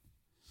absurd.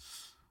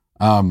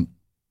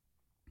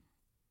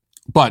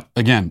 But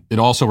again, it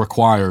also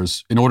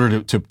requires, in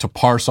order to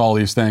parse all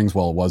these things,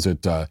 well, was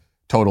it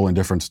total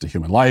indifference to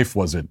human life?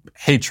 Was it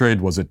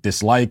hatred? Was it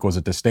dislike? Was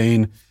it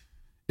disdain?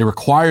 It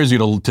requires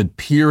you to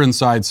peer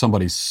inside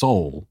somebody's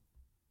soul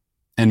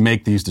and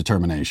make these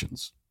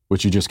determinations,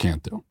 which you just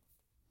can't do.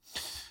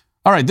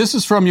 All right, this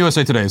is from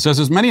USA Today. It says,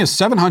 as many as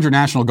 700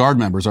 National Guard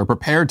members are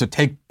prepared to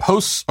take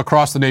posts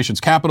across the nation's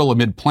capital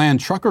amid planned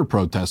trucker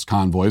protest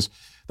convoys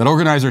that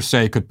organizers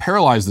say could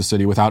paralyze the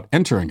city without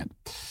entering it.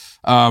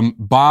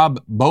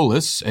 Bob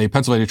Bolus, a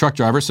Pennsylvania truck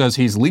driver, says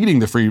he's leading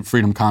the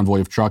Freedom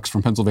Convoy of trucks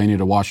from Pennsylvania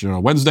to Washington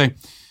on Wednesday.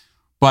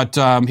 But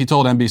he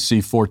told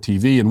NBC4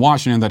 TV in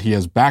Washington that he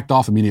has backed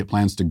off immediate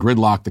plans to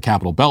gridlock the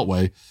Capitol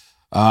Beltway.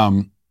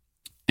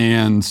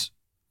 And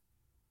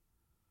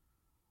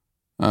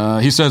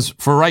he says,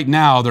 for right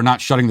now, they're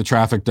not shutting the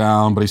traffic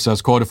down. But he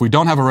says, quote, if we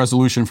don't have a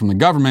resolution from the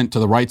government to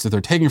the rights that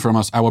they're taking from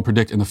us, I will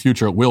predict in the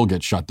future it will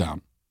get shut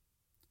down.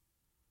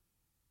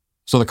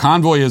 So the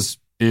convoy is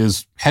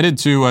headed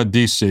to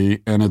D.C.,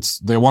 and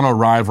they want to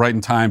arrive right in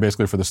time,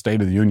 basically, for the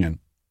State of the Union.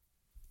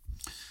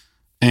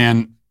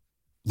 And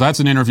that's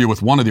an interview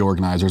with one of the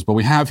organizers, but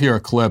we have here a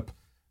clip.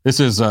 This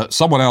is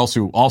someone else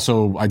who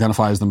also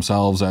identifies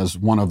themselves as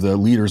one of the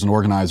leaders and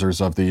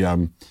organizers of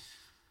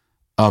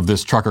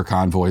this trucker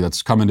convoy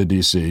that's coming to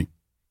D.C.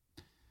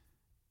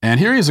 And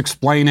here he is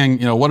explaining,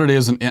 you know, what it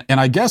is, and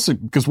I guess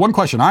because one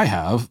question I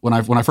have when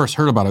I first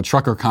heard about a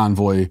trucker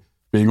convoy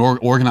being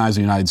organized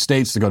in the United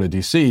States to go to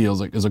D.C., I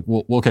was like,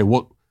 well, okay,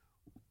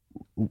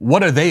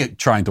 what are they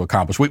trying to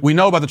accomplish? We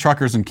know about the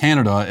truckers in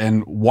Canada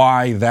and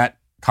why that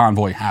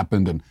convoy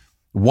happened and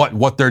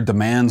what their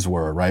demands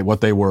were, right?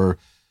 What they were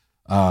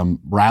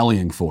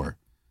rallying for.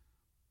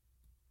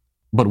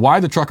 But why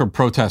the trucker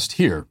protest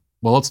here?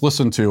 Well, let's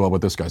listen to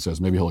what this guy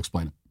says. Maybe he'll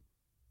explain it.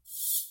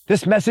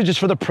 This message is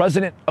for the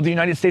President of the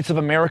United States of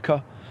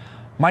America.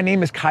 My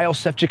name is Kyle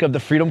Sefcik of the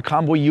Freedom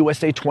Convoy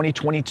USA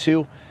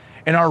 2022.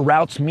 and our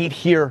routes meet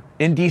here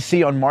in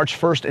D.C. on March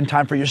 1st in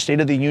time for your State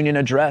of the Union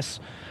address.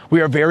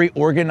 We are very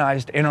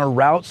organized, and our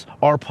routes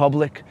are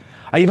public.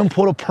 I even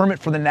pulled a permit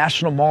for the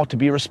National Mall to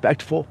be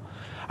respectful.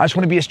 I just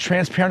want to be as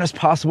transparent as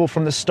possible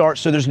from the start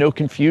so there's no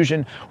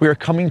confusion. We are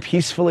coming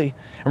peacefully,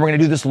 and we're going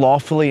to do this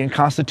lawfully and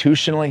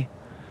constitutionally.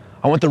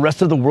 I want the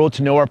rest of the world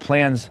to know our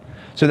plans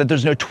so that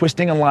there's no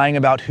twisting and lying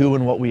about who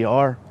and what we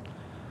are.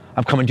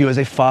 I'm coming to you as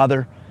a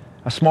father,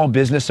 a small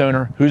business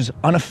owner who's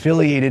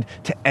unaffiliated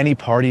to any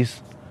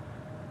parties.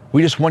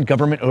 We just want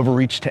government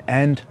overreach to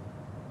end.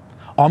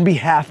 On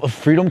behalf of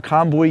Freedom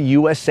Convoy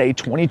USA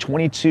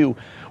 2022,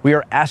 we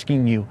are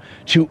asking you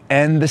to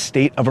end the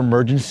state of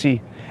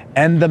emergency,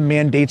 end the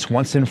mandates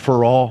once and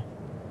for all.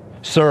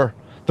 Sir,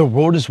 the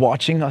world is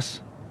watching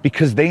us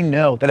because they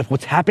know that if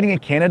what's happening in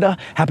Canada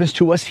happens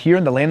to us here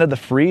in the land of the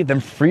free,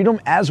 then freedom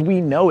as we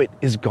know it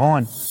is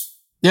gone.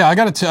 Yeah, I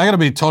got to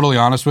be totally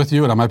honest with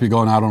you, and I might be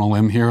going out on a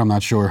limb here. I'm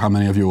not sure how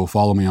many of you will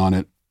follow me on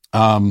it.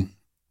 I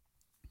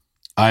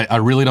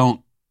really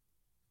don't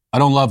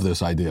love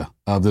this idea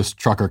of this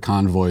trucker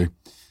convoy.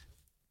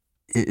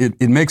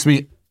 It makes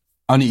me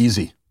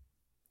uneasy,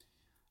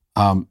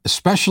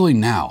 especially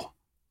now,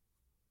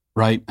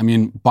 right? I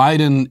mean,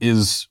 Biden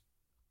is,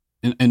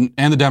 and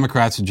the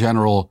Democrats in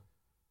general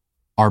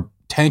are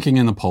tanking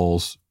in the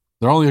polls.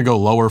 They're only going to go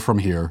lower from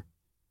here.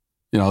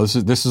 You know,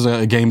 this is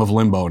a game of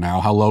limbo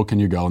now. How low can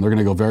you go? And they're going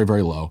to go very,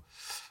 very low.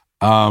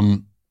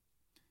 And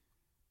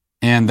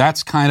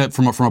that's kind of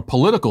from a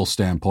political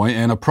standpoint.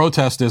 And a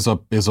protest is a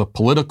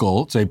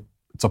political. It's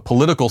a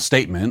political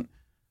statement,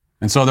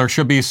 and so there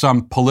should be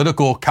some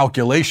political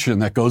calculation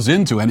that goes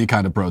into any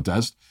kind of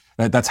protest.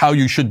 That's how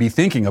you should be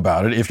thinking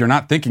about it. If you're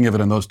not thinking of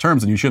it in those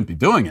terms, then you shouldn't be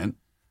doing it.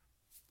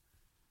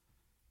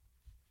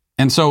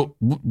 And so,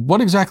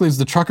 what exactly is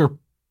the trucker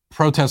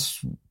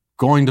protest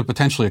going to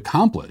potentially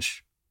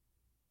accomplish,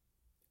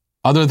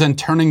 other than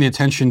turning the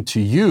attention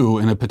to you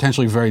in a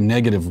potentially very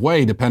negative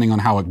way, depending on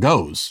how it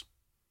goes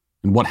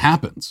and what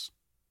happens?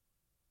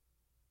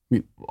 I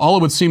mean, all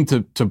it would seem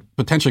to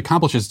potentially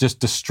accomplish is just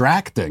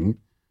distracting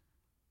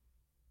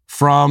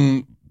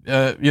from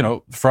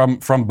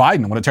Biden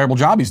and what a terrible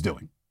job he's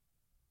doing.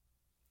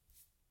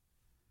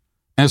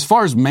 And as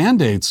far as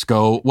mandates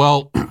go,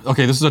 well,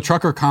 okay, this is a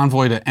trucker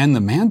convoy to end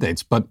the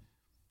mandates, but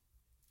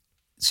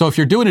so if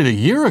you're doing it a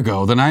year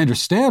ago, then I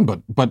understand,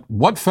 but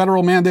what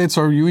federal mandates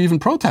are you even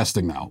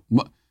protesting now?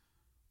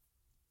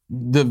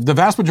 The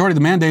vast majority of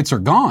the mandates are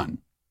gone.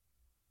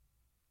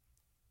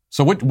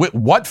 So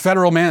what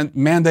federal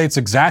mandates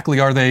exactly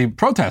are they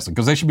protesting?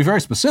 Because they should be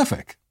very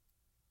specific.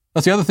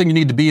 That's the other thing you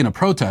need to be in a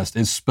protest,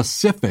 is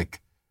specific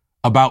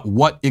about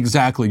what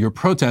exactly you're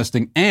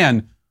protesting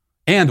and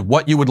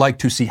what you would like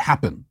to see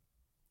happen.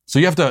 So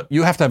you have to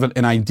have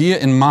an idea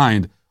in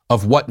mind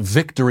of what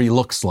victory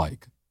looks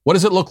like. What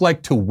does it look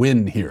like to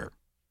win here?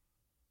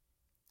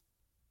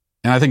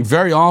 And I think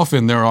very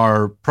often there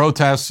are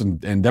protests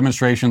and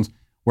demonstrations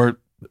where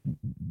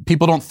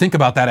people don't think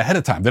about that ahead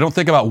of time. They don't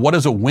think about what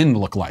does a win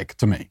look like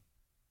to me.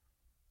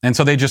 And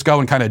so they just go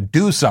and kind of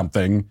do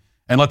something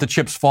and let the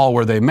chips fall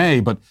where they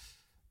may. But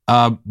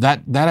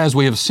that as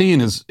we have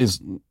seen,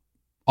 is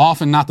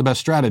often not the best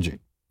strategy.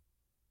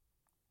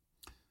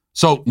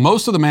 So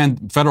most of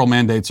the federal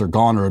mandates are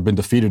gone or have been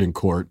defeated in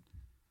court.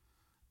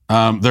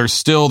 There's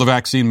still the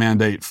vaccine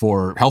mandate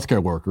for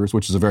healthcare workers,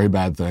 which is a very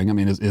bad thing. I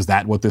mean, is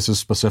that what this is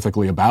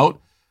specifically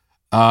about?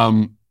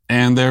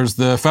 And there's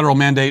the federal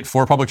mandate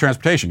for public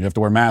transportation. You have to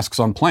wear masks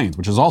on planes,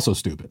 which is also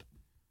stupid.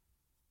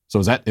 So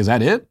is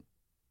that it?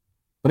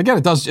 But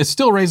again, it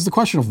still raises the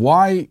question of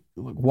why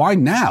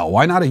now?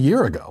 Why not a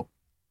year ago?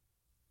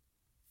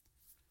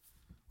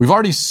 We've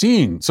already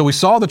seen, so we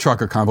saw the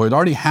trucker convoy. It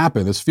already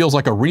happened. This feels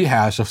like a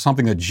rehash of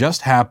something that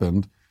just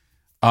happened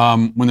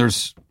when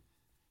there's,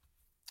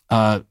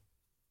 but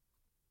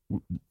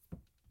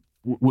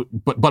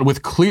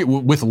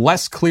with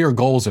less clear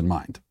goals in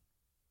mind.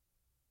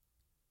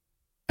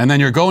 And then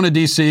you're going to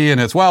D.C.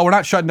 and it's, well, we're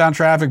not shutting down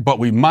traffic, but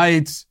we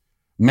might.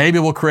 Maybe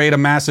we'll create a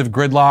massive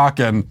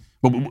gridlock,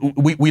 but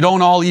we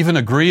don't all even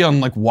agree on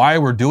like why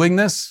we're doing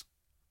this.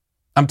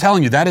 I'm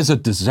telling you, that is a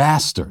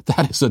disaster.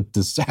 That is a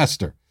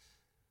disaster.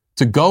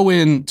 To go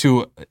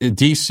into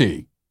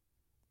D.C.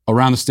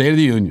 around the State of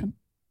the Union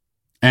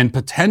and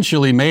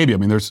potentially maybe, I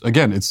mean,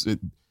 everyone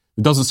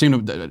doesn't seem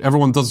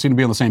to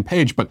be on the same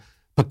page, but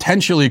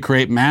potentially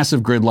create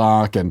massive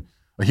gridlock and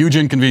a huge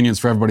inconvenience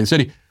for everybody in the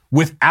city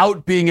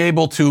without being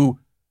able to,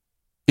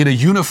 in a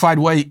unified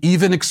way,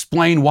 even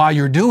explain why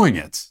you're doing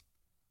it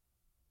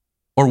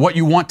or what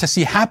you want to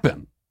see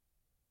happen.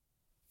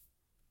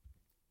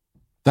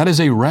 That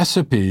is a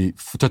recipe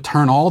to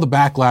turn all the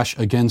backlash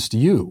against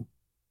you,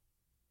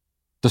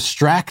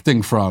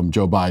 distracting from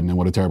Joe Biden and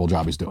what a terrible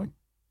job he's doing.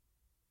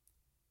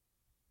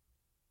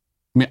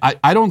 I mean,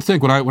 I don't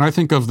think, when I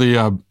think of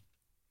the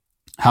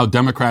how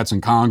Democrats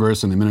in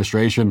Congress and the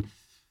administration,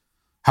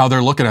 how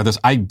they're looking at this,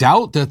 I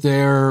doubt that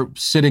they're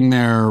sitting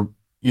there,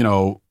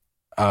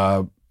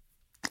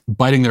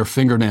 biting their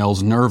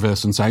fingernails,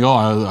 nervous, and saying,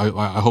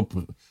 I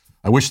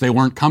wish they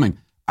weren't coming.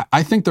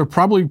 I think they're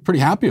probably pretty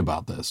happy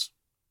about this.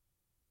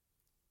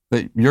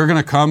 that you're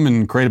going to come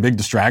and create a big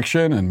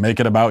distraction and make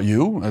it about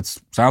you. That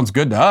sounds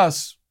good to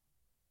us.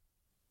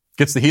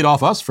 Gets the heat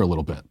off us for a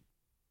little bit.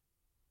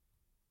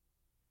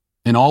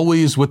 And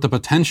always with the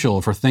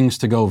potential for things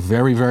to go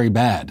very, very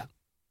bad.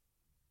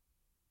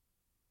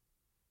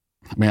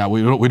 I mean,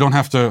 we don't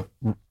have to,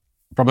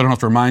 probably don't have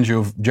to remind you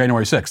of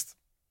January 6th.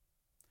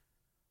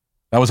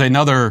 That was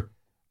another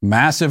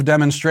massive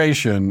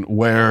demonstration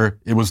where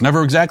it was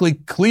never exactly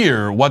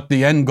clear what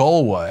the end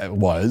goal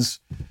was.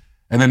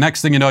 And the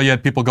next thing you know, you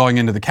had people going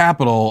into the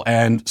Capitol,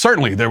 and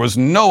certainly there was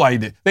no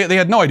idea. They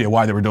had no idea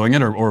why they were doing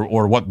it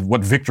or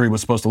what victory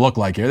was supposed to look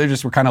like here. They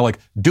just were kind of like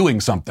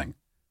doing something.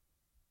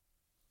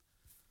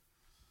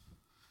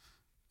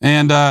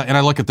 And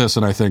I look at this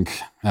and I think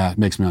it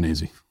makes me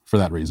uneasy for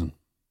that reason.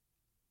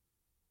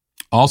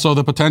 Also,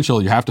 the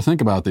potential, you have to think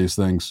about these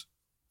things,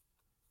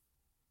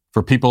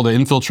 for people to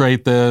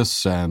infiltrate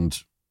this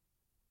and,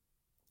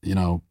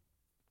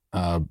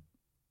 kind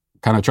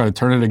of try to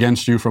turn it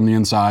against you from the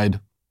inside.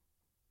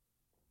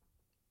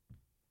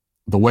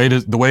 The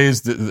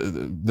ways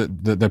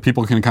that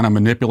people can kind of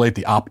manipulate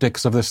the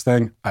optics of this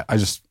thing, I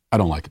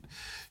don't like it.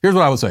 Here's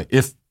what I would say.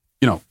 If,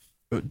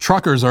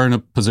 truckers are in a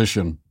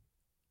position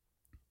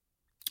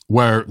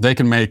where they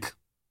can make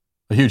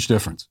a huge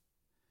difference,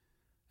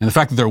 and the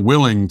fact that they're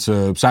willing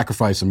to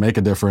sacrifice and make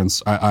a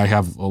difference, I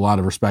have a lot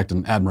of respect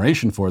and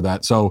admiration for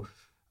that. So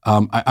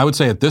I would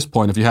say at this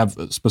point, if you have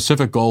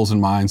specific goals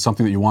in mind,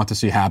 something that you want to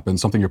see happen,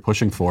 something you're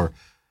pushing for,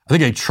 I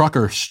think a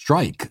trucker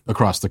strike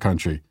across the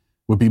country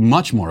would be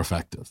much more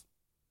effective.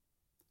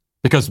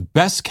 Because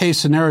best case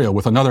scenario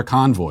with another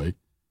convoy,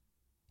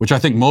 which I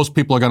think most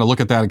people are going to look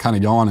at that and kind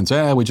of yawn and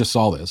say, we just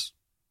saw this,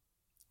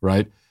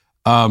 right?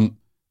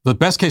 The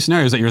best case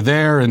scenario is that you're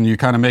there and you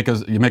kind of make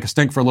a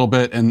stink for a little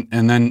bit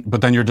but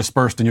then you're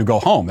dispersed and you go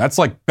home. That's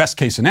like best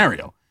case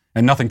scenario,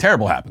 and nothing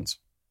terrible happens.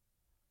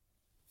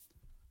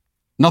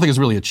 Nothing is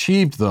really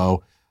achieved,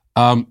 though.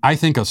 I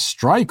think a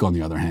strike, on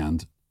the other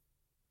hand,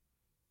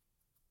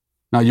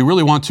 now you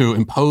really want to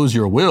impose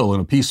your will in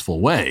a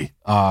peaceful way.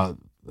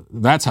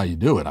 That's how you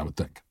do it, I would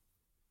think.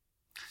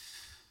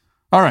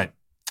 All right,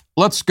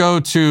 let's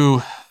go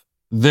to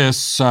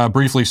this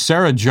briefly.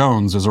 Sarah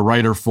Jones is a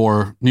writer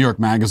for New York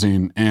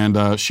Magazine,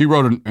 and she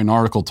wrote an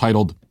article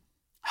titled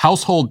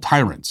Household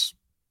Tyrants.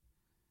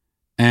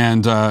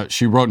 And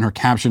she wrote in her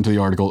caption to the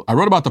article, I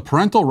wrote about the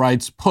parental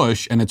rights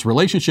push and its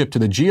relationship to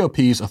the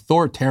GOP's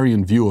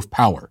authoritarian view of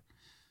power.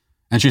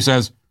 And she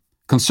says,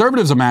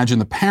 conservatives imagine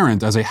the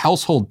parent as a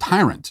household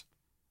tyrant.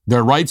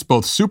 Their rights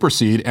both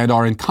supersede and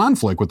are in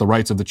conflict with the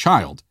rights of the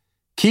child.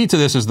 Key to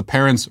this is the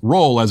parent's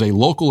role as a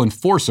local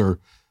enforcer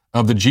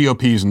of the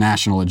GOP's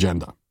national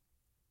agenda.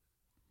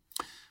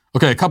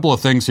 Okay, a couple of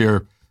things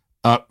here.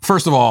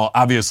 First of all,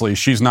 obviously,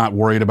 she's not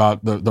worried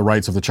about the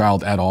rights of the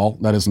child at all.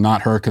 That is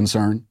not her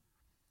concern.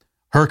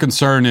 Her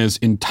concern is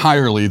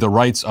entirely the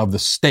rights of the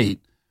state,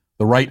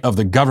 the right of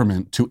the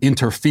government to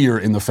interfere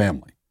in the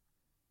family.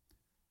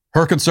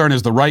 Her concern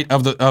is the right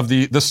of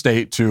the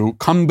state to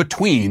come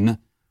between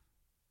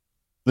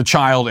the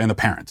child and the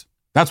parent.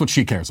 That's what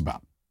she cares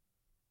about.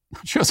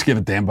 She doesn't give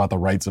a damn about the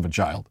rights of a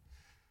child.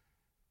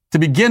 To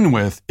begin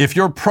with, if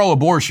you're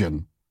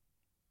pro-abortion,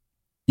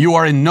 you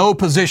are in no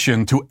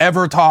position to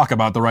ever talk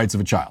about the rights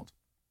of a child.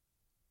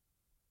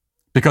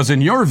 Because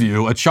in your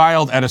view, a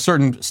child at a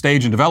certain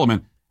stage in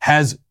development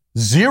has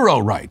zero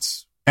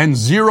rights and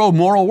zero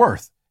moral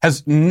worth,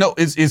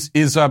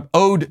 is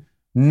owed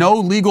no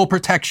legal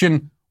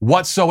protection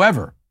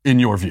whatsoever in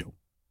your view.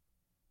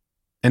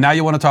 And now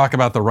you want to talk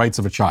about the rights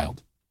of a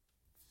child.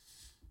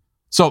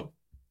 So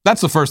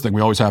that's the first thing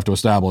we always have to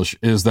establish,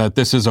 is that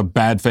this is a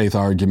bad faith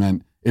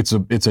argument. It's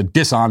a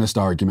dishonest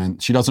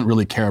argument. She doesn't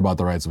really care about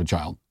the rights of a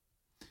child.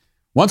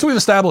 Once we've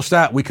established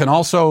that, we can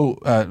also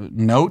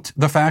note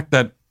the fact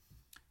that,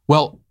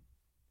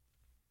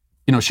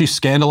 she's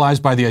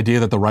scandalized by the idea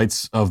that the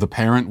rights of the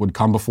parent would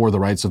come before the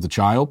rights of the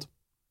child.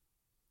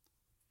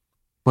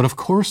 But of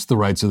course the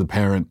rights of the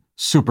parent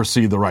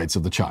supersede the rights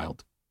of the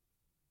child.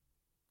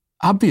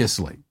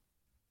 Obviously.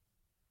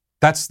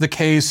 That's the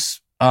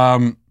case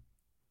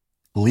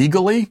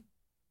legally,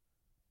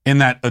 in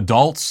that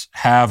adults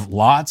have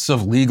lots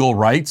of legal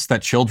rights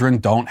that children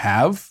don't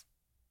have.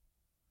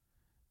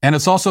 And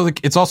it's also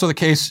the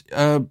case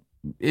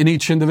in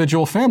each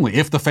individual family,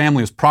 if the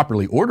family is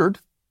properly ordered.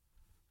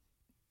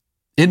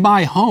 In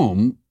my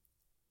home,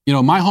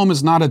 my home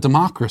is not a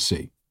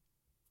democracy.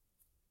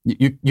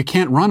 You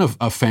can't run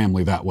a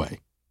family that way.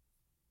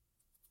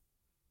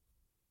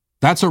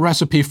 That's a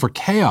recipe for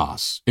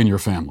chaos in your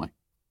family.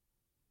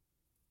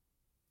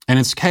 And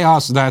it's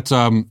chaos that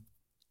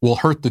will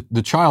hurt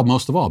the child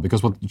most of all,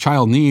 because what the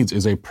child needs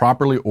is a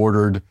properly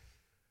ordered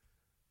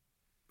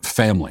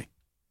family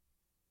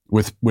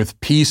with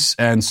peace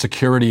and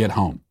security at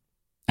home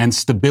and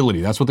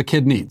stability. That's what the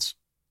kid needs.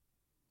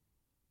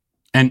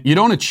 And you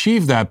don't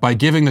achieve that by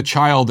giving the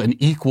child an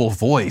equal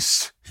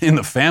voice in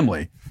the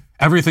family.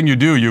 Everything you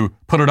do, you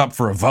put it up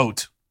for a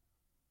vote.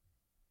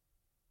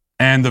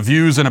 And the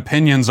views and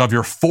opinions of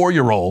your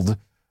 4-year-old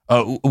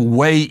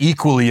weigh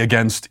equally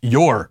against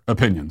your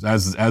opinions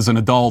as an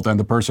adult and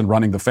the person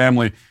running the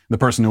family, the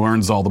person who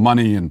earns all the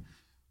money and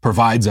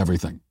provides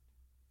everything.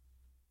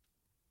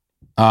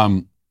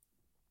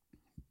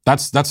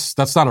 That's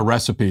not a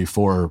recipe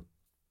for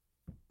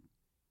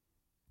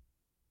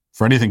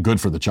anything good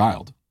for the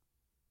child.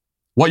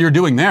 What you're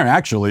doing there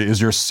actually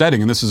is you're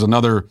setting, and this is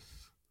another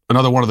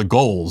one of the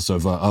goals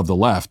of the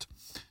left,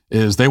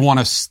 is they want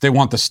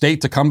the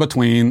state to come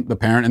between the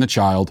parent and the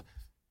child,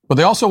 but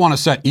they also want to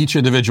set each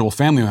individual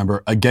family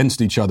member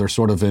against each other,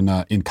 sort of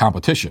in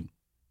competition.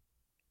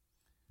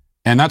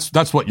 And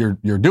that's what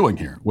you're doing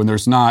here when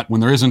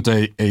there isn't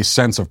a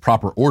sense of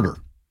proper order.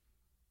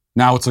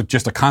 Now it's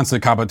just a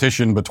constant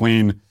competition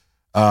between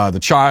the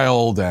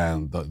child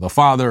and the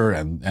father,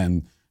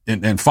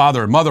 and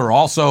father and mother are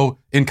also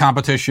in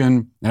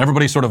competition, and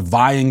everybody's sort of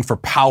vying for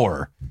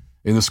power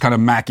in this kind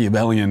of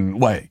Machiavellian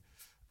way.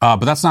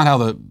 But that's not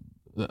how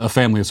a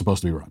family is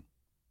supposed to be run.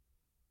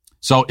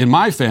 So in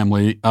my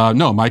family,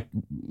 no,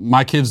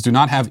 my kids do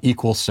not have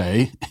equal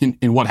say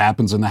in what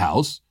happens in the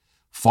house.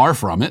 Far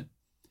from it.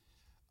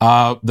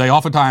 They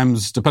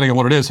oftentimes, depending on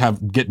what it is,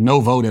 get no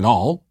vote at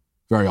all,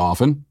 very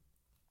often.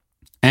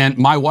 And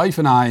my wife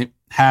and I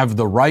have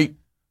the right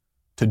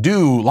to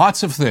do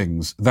lots of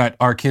things that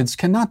our kids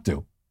cannot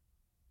do.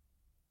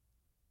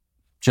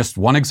 Just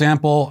one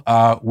example,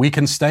 we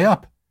can stay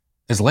up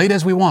as late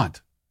as we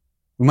want.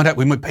 We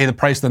might pay the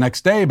price the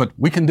next day, but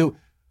we can do.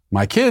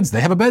 My kids,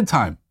 they have a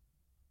bedtime.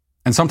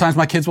 And sometimes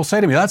my kids will say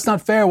to me, that's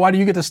not fair. Why do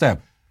you get to stay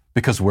up?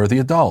 Because we're the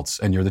adults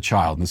and you're the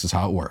child, and this is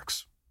how it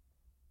works.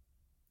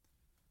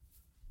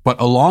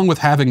 But along with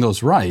having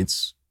those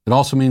rights, it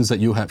also means that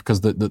you have,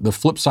 because the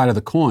flip side of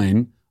the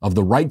coin, of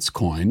the rights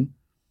coin,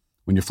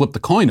 when you flip the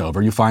coin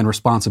over, you find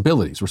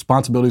responsibilities.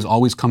 Responsibilities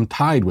always come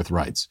tied with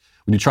rights.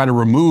 When you try to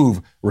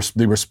remove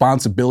the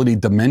responsibility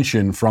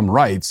dimension from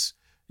rights,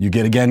 you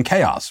get, again,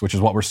 chaos, which is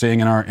what we're seeing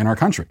in our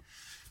country.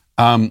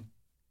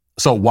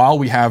 So while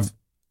we have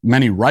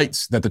many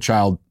rights that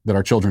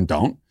our children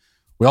don't,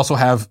 we also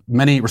have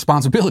many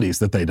responsibilities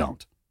that they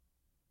don't,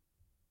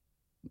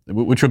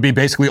 which would be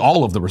basically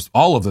all of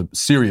the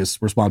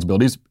serious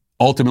responsibilities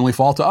ultimately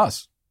fall to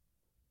us.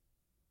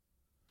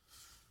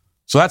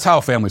 So that's how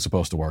a family's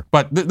supposed to work.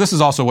 But this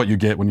is also what you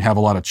get when you have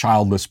a lot of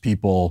childless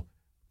people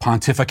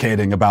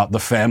pontificating about the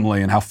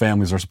family and how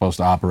families are supposed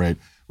to operate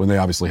when they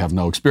obviously have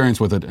no experience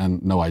with it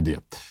and no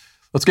idea.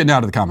 Let's get now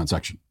to the comment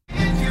section.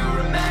 If you're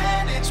a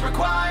man, it's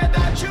required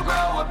that you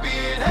grow a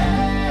beard.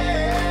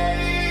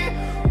 Hey,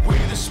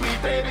 we're the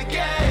Sweet Baby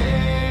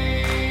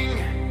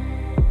Gang.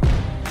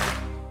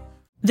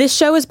 This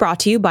show is brought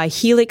to you by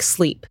Helix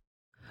Sleep.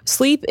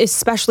 Sleep,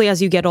 especially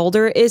as you get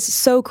older, is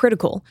so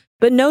critical,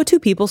 but no two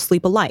people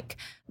sleep alike.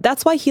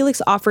 That's why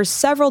Helix offers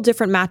several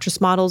different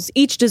mattress models,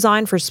 each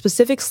designed for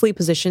specific sleep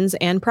positions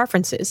and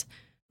preferences.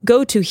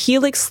 Go to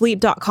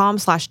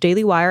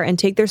helixsleep.com/dailywire and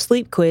take their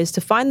sleep quiz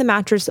to find the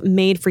mattress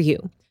made for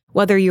you.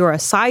 Whether you're a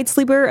side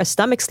sleeper, a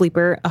stomach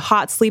sleeper, a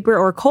hot sleeper,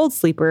 or a cold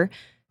sleeper,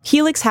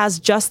 Helix has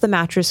just the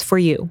mattress for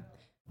you.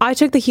 I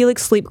took the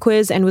Helix sleep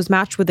quiz and was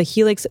matched with a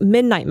Helix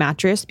Midnight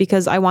mattress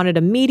because I wanted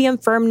a medium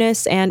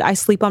firmness and I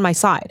sleep on my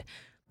side.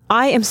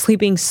 I am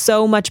sleeping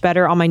so much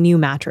better on my new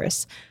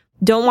mattress.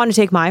 Don't want to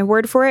take my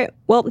word for it?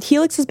 Well,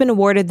 Helix has been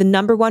awarded the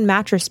 #1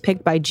 mattress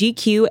picked by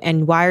GQ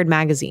and Wired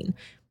magazine.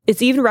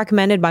 It's even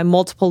recommended by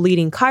multiple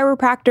leading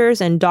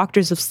chiropractors and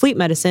doctors of sleep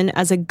medicine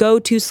as a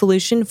go-to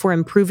solution for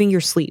improving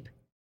your sleep.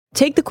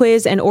 Take the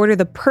quiz and order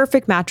the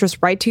perfect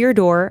mattress right to your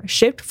door,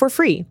 shipped for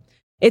free.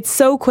 It's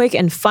so quick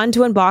and fun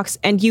to unbox,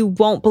 and you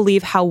won't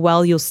believe how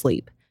well you'll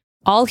sleep.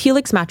 All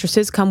Helix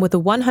mattresses come with a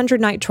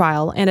 100-night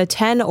trial and a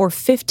 10 or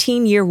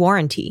 15-year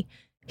warranty.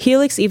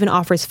 Helix even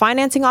offers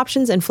financing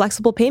options and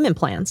flexible payment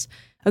plans.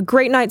 A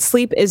great night's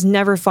sleep is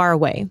never far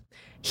away.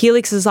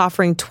 Helix is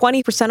offering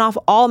 20% off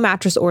all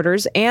mattress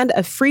orders and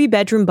a free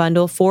bedroom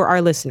bundle for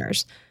our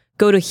listeners.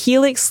 Go to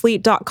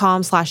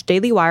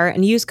helixsleep.com/dailywire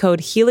and use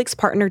code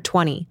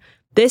HelixPartner20.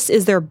 This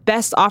is their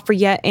best offer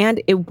yet,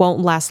 and it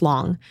won't last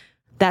long.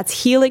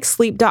 That's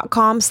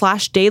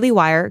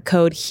helixsleep.com/dailywire,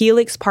 code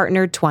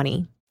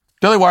HelixPartner20.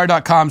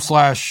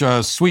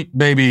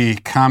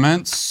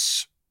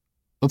 dailywire.com/sweetbabycomments.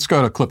 Let's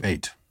go to clip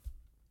 8.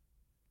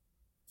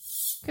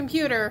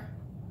 Computer,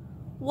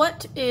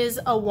 what is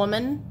a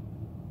woman?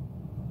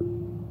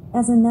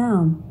 As a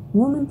noun,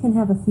 woman can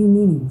have a few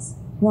meanings.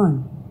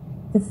 1.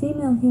 The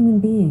female human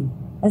being,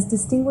 as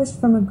distinguished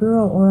from a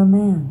girl or a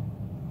man.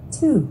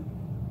 2.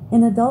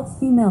 An adult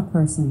female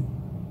person.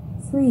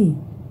 3.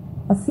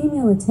 A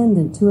female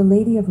attendant to a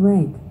lady of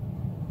rank.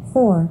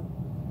 4.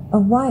 A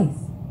wife.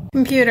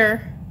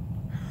 Computer,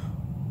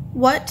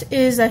 what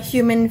is a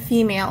human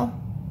female?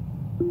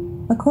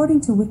 According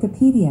to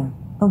Wikipedia,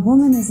 a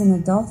woman is an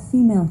adult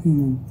female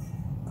human.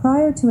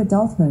 Prior to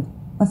adulthood,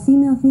 a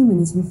female human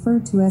is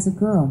referred to as a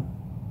girl.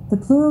 The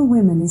plural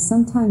women is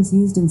sometimes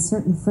used in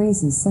certain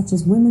phrases such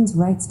as women's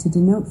rights to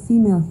denote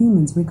female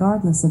humans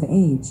regardless of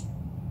age.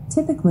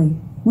 Typically,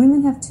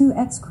 women have 2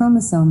 X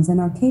chromosomes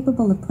and are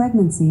capable of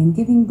pregnancy and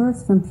giving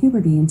birth from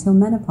puberty until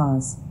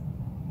menopause.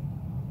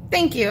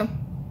 Thank you.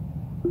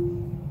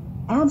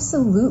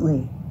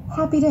 Absolutely.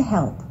 Happy to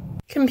help.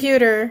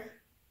 Computer,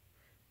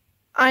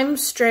 I'm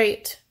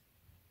straight.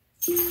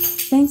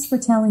 Thanks for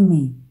telling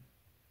me.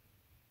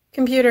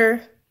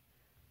 Computer,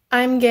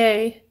 I'm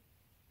gay.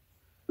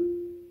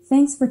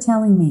 Thanks for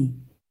telling me.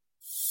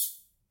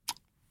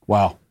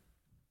 Wow.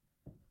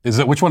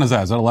 Which one is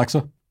that? Is that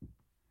Alexa?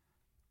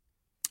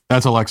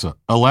 That's Alexa.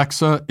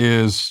 Alexa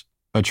is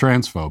a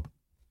transphobe.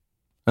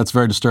 That's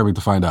very disturbing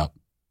to find out.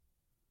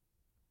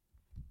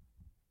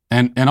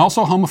 And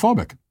also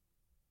homophobic.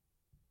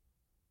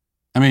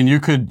 I mean, you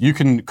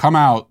can come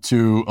out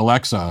to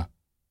Alexa,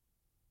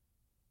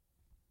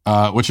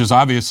 which is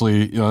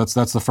obviously,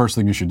 that's the first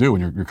thing you should do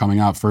when you're coming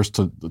out, first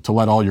to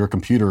let all your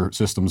computer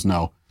systems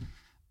know,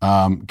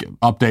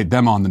 update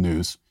them on the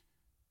news.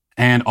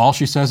 And all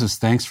she says is,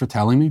 thanks for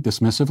telling me,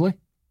 dismissively.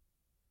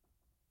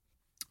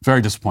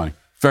 Very disappointing.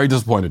 Very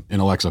disappointed in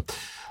Alexa.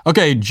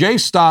 Okay, Jay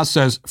Stoss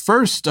says,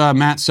 first,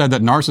 Matt said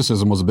that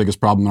narcissism was the biggest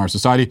problem in our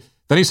society.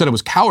 Then he said it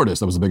was cowardice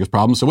that was the biggest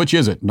problem. So which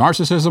is it,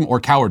 narcissism or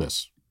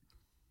cowardice?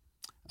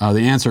 The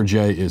answer,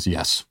 Jay, is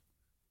yes.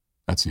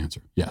 That's the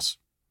answer, yes.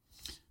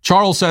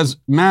 Charles says,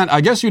 Matt,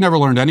 I guess you never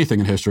learned anything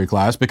in history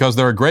class because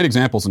there are great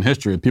examples in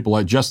history of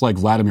people just like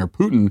Vladimir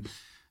Putin,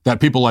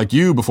 that people like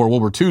you before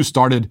World War II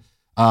started,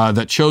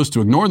 that chose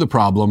to ignore the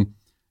problem.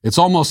 It's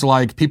almost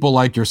like people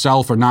like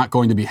yourself are not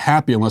going to be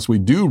happy unless we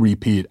do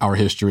repeat our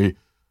history.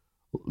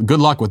 Good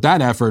luck with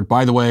that effort.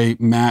 By the way,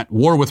 Matt,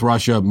 war with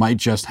Russia might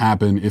just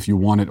happen if you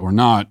want it or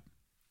not.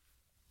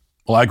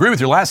 Well, I agree with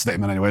your last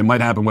statement anyway. It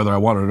might happen whether I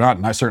want it or not,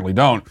 and I certainly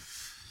don't.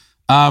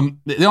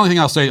 The only thing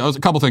I'll say is a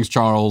couple things,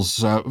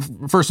 Charles.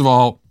 First of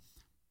all,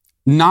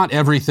 not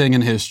everything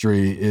in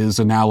history is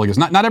analogous.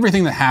 Not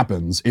everything that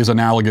happens is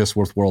analogous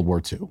with World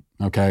War II,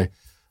 okay?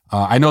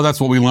 I know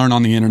that's what we learn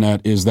on the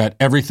internet, is that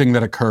everything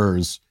that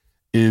occurs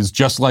is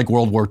just like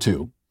World War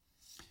II.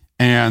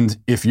 And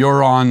if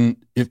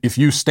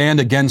you stand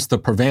against the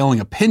prevailing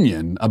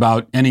opinion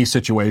about any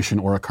situation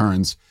or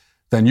occurrence,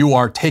 then you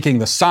are taking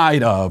the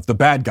side of the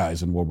bad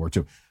guys in World War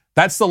II.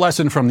 That's the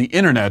lesson from the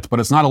internet, but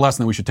it's not a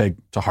lesson that we should take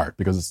to heart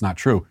because it's not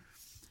true.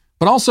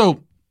 But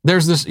also,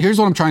 here's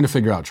what I'm trying to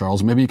figure out,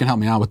 Charles. Maybe you can help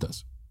me out with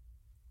this.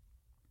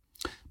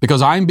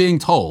 Because I'm being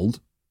told,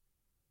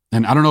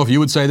 and I don't know if you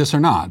would say this or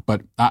not,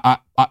 but I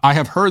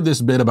have heard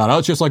this bit about,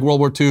 it's just like World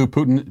War II,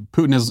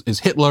 Putin is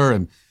Hitler,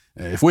 and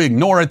if we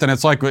ignore it, then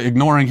it's like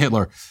ignoring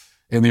Hitler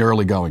in the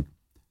early going.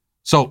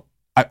 So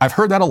I've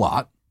heard that a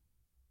lot.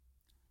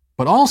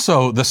 But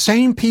also, the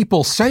same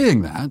people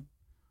saying that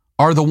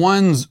are the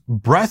ones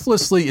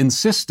breathlessly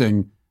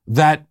insisting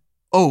that,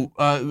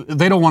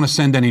 they don't want to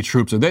send any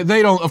troops in.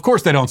 They don't, of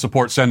course they don't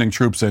support sending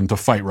troops in to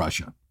fight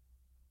Russia.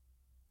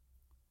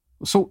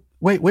 So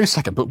wait a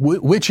second, but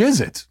which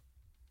is it?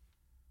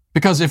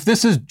 Because if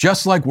this is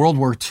just like World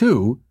War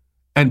II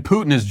and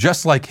Putin is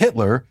just like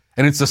Hitler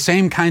and it's the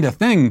same kind of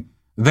thing,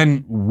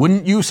 then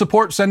wouldn't you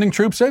support sending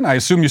troops in? I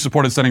assume you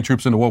supported sending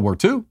troops into World War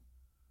II.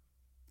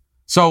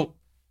 So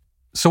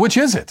which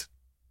is it?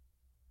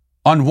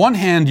 On one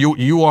hand,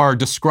 you are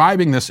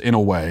describing this in a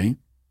way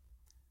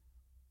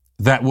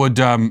that would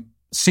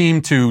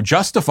seem to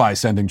justify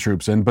sending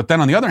troops in, but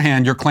then on the other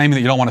hand, you're claiming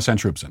that you don't want to send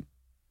troops in.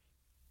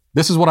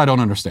 This is what I don't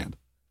understand.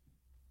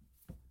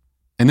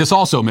 And this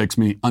also makes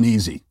me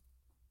uneasy.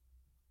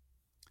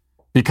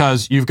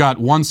 Because you've got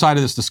one side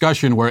of this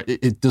discussion where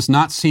it does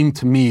not seem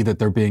to me that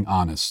they're being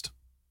honest.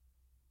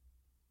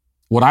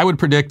 What I would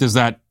predict is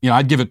that,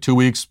 I'd give it 2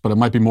 weeks, but it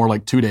might be more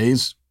like 2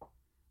 days.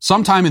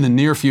 Sometime in the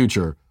near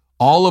future,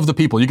 all of the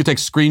people, you could take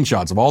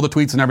screenshots of all the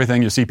tweets and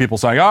everything, you see people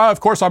saying,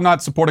 of course I'm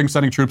not supporting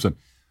sending troops in.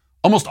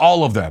 Almost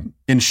all of them,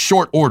 in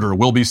short order,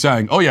 will be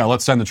saying, oh yeah,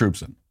 let's send the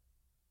troops in.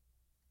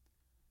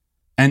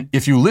 And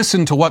if you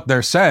listen to what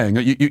they're saying,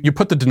 you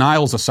put the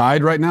denials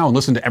aside right now and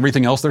listen to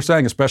everything else they're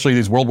saying, especially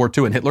these World War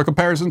II and Hitler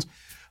comparisons,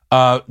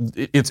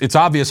 it's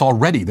obvious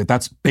already that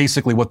that's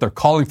basically what they're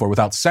calling for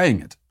without saying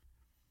it.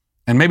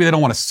 And maybe they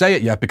don't want to say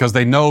it yet because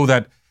they know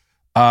that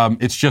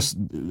it's just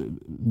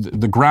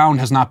the ground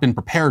has not been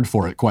prepared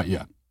for it quite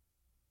yet.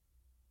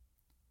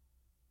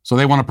 So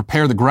they want to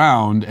prepare the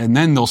ground, and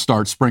then they'll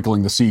start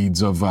sprinkling the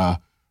seeds of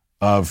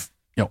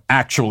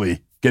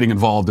actually getting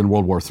involved in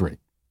World War III.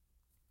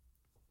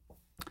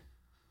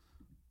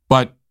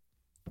 But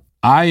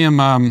I'm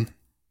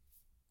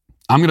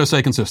going to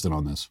stay consistent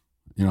on this.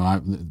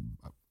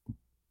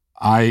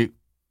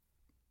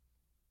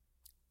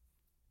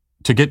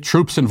 To get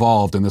troops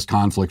involved in this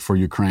conflict for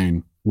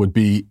Ukraine would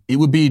be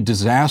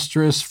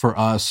disastrous for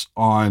us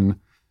on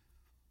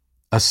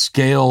a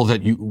scale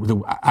that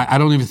I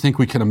don't even think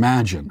we can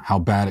imagine how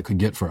bad it could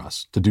get for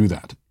us to do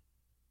that.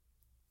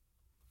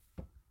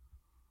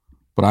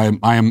 But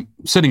I am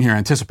sitting here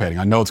anticipating.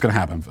 I know it's going to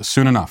happen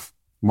soon enough.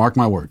 Mark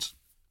my words.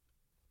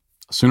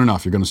 Soon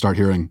enough, you're going to start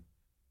hearing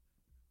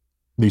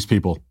these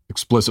people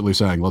explicitly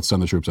saying, let's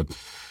send the troops in.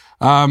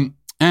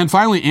 And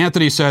finally,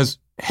 Anthony says,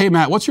 hey,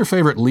 Matt, what's your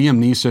favorite Liam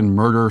Neeson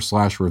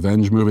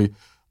murder/revenge movie?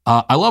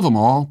 I love them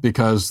all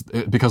because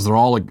they're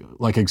all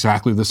like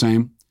exactly the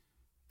same.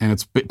 And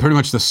it's pretty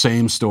much the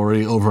same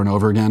story over and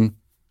over again.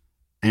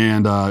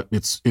 And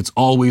it's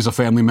always a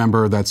family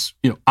member that's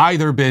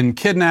either been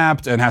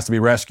kidnapped and has to be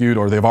rescued,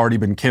 or they've already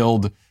been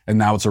killed and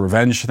now it's a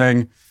revenge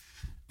thing.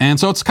 And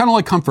so it's kind of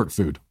like comfort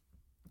food.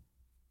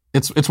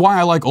 It's why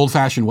I like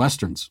old-fashioned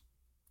Westerns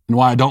and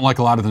why I don't like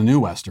a lot of the new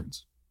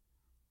Westerns.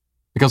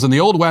 Because in the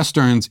old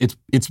Westerns,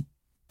 it's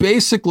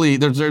basically,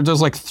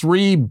 there's like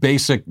 3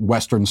 basic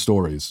Western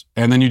stories,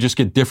 and then you just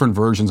get different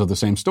versions of the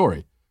same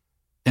story.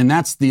 And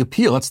that's the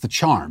appeal, that's the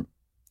charm.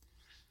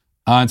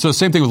 And so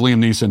same thing with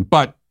Liam Neeson,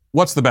 but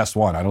what's the best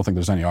one? I don't think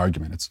there's any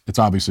argument. It's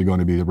obviously going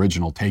to be the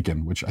original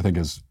Taken, which I think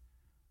is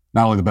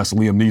not only the best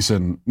Liam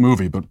Neeson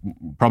movie, but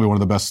probably one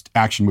of the best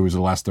action movies of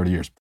the last 30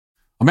 years.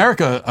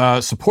 America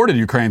supported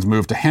Ukraine's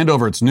move to hand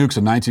over its nukes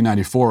in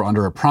 1994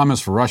 under a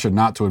promise for Russia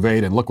not to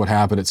invade, and look what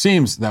happened. It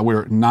seems that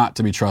we're not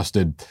to be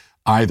trusted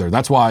either.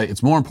 That's why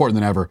it's more important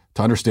than ever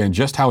to understand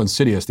just how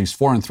insidious these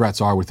foreign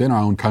threats are within our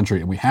own country,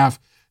 and we have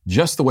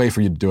just the way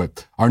for you to do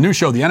it. Our new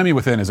show, The Enemy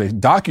Within, is a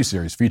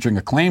docuseries featuring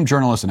acclaimed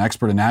journalist and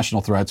expert in national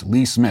threats,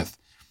 Lee Smith.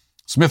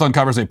 Smith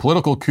uncovers a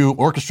political coup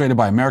orchestrated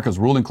by America's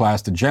ruling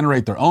class to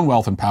generate their own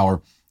wealth and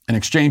power in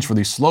exchange for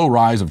the slow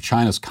rise of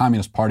China's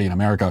Communist Party in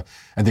America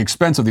at the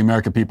expense of the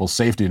American people's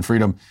safety and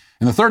freedom.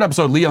 In the third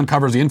episode, Lee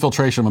uncovers the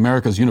infiltration of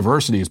America's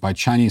universities by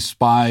Chinese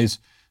spies,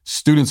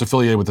 students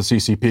affiliated with the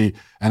CCP,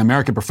 and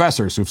American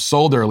professors who've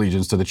sold their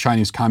allegiance to the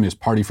Chinese Communist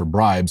Party for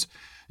bribes.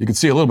 You can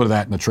see a little bit of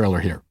that in the trailer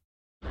here.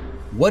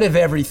 What if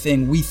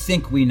everything we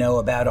think we know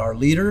about our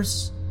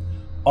leaders,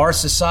 our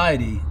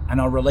society,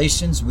 and our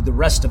relations with the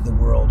rest of the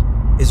world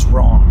is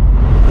wrong?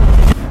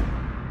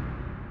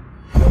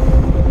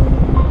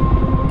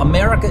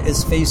 America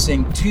is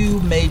facing 2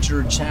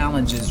 major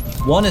challenges.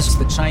 One is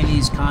the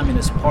Chinese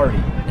Communist Party.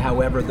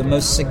 However, the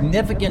most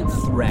significant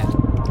threat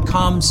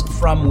comes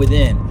from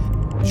within.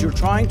 You're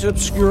trying to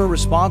obscure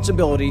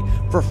responsibility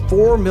for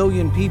 4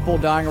 million people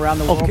dying around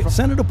the world. Okay,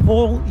 Senator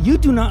Paul, you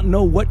do not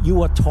know what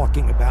you are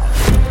talking about.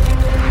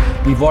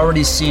 We've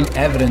already seen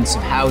evidence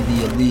of how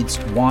the elites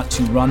want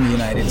to run the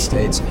United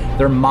States.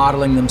 They're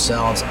modeling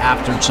themselves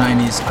after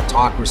Chinese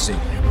autocracy.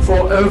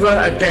 For over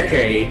a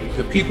decade,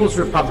 the People's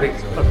Republic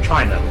of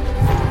China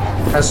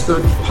has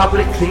stood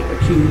publicly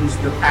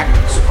accused of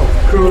acts of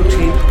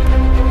cruelty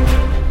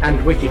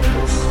and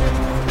wickedness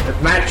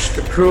that match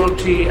the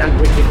cruelty and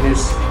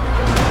wickedness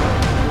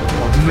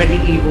of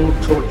medieval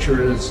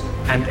torturers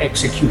and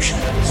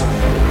executioners.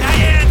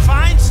 Dianne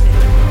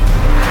Feinstein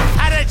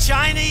had a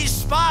Chinese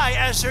spy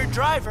as her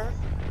driver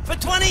for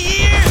 20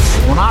 years.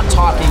 We're not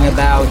talking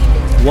about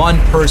one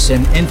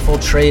person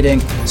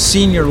infiltrating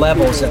senior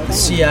levels at the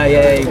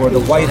CIA or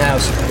the White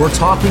House. We're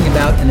talking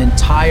about an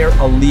entire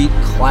elite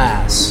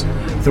class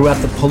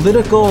throughout the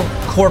political,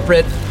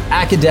 corporate,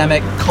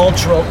 academic,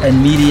 cultural,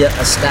 and media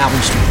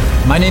establishment.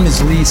 My name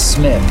is Lee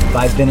Smith.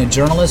 I've been a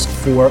journalist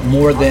for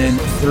more than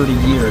 30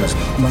 years.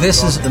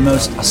 This is the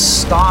most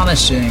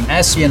astonishing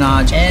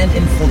espionage and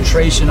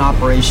infiltration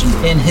operation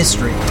in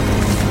history.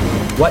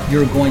 What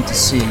you're going to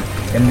see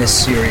in this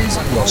series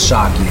will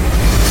shock you.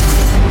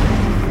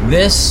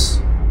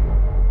 This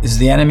is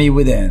The Enemy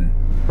Within.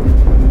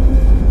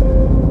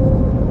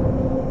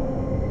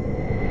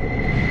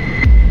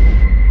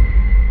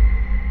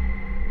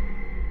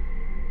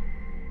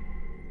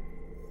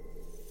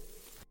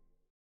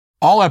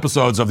 All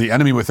episodes of The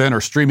Enemy Within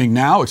are streaming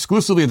now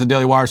exclusively at the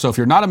Daily Wire. So if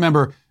you're not a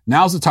member,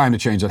 now's the time to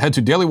change that. Head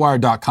to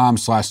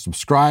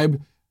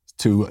dailywire.com/subscribe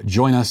to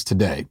join us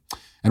today.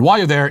 And while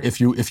you're there, if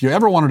you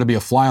ever wanted to be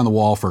a fly on the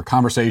wall for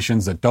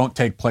conversations that don't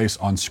take place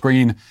on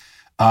screen,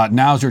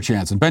 now's your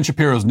chance. In Ben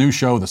Shapiro's new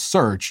show, The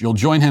Search, you'll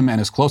join him and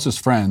his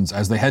closest friends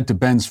as they head to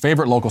Ben's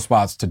favorite local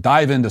spots to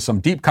dive into some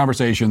deep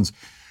conversations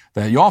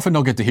that you often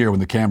don't get to hear when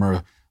the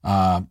camera's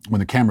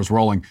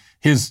rolling.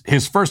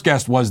 His first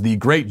guest was the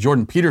great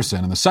Jordan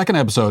Peterson, and the second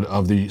episode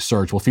of The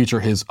Search will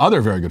feature his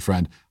other very good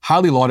friend,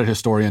 highly lauded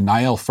historian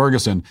Niall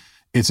Ferguson.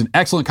 It's an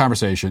excellent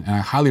conversation, and I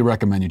highly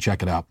recommend you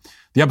check it out.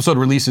 The episode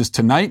releases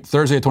tonight,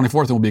 Thursday the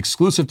 24th, and will be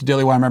exclusive to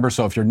Daily Wire members.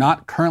 So if you're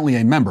not currently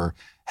a member,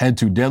 head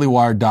to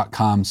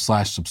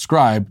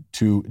dailywire.com/subscribe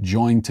to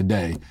join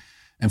today.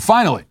 And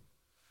finally,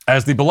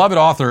 as the beloved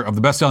author of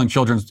the best-selling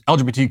children's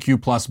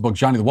LGBTQ plus book,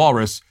 Johnny the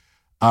Walrus,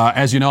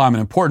 as you know, I'm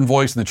an important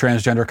voice in the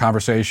transgender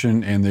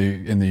conversation, in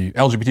the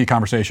LGBT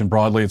conversation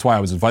broadly. It's why I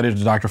was invited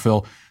to Dr.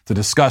 Phil to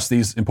discuss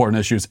these important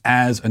issues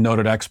as a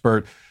noted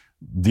expert.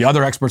 The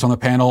other experts on the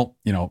panel,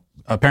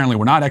 apparently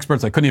were not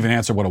experts. I couldn't even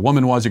answer what a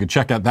woman was. You can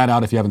check that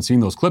out if you haven't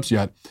seen those clips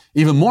yet.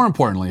 Even more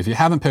importantly, if you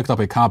haven't picked up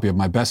a copy of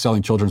my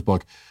best-selling children's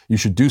book, you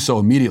should do so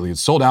immediately. It's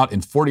sold out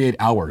in 48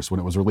 hours when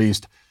it was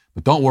released.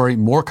 But don't worry,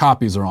 more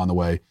copies are on the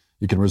way.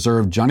 You can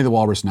reserve Johnny the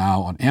Walrus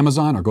now on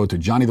Amazon or go to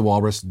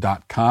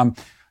johnnythewalrus.com.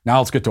 Now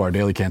let's get to our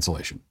daily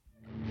cancellation.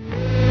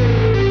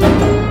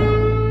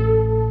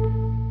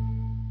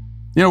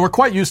 We're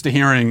quite used to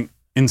hearing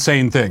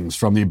insane things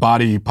from the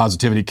body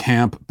positivity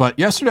camp, but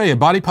yesterday a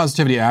body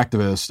positivity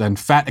activist and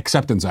fat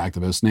acceptance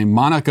activist named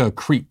Monica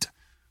Crete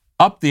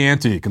upped the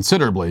ante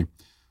considerably.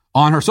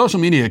 On her social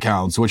media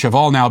accounts, which have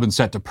all now been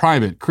set to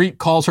private, Crete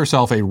calls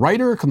herself a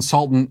writer,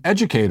 consultant,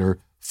 educator,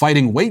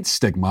 fighting weight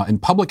stigma in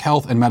public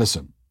health and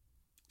medicine.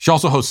 She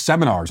also hosts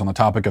seminars on the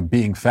topic of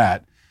being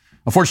fat.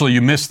 Unfortunately,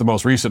 you missed the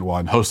most recent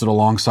one, hosted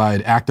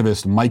alongside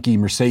activist Mikey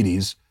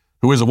Mercedes,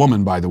 who is a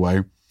woman, by the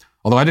way.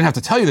 Although I didn't have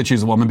to tell you that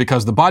she's a woman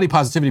because the body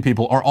positivity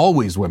people are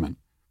always women.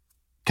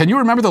 Can you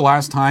remember the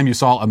last time you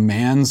saw a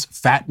man's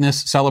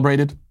fatness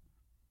celebrated?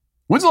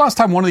 When's the last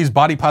time one of these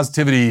body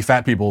positivity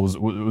fat people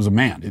was a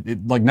man?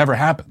 It like never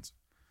happens.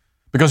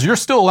 Because you're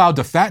still allowed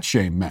to fat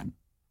shame men.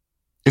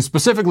 It's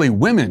specifically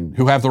women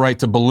who have the right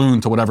to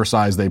balloon to whatever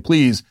size they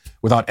please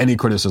without any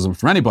criticism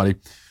from anybody.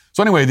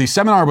 So anyway, the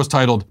seminar was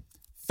titled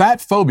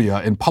Fat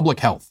Phobia in Public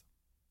Health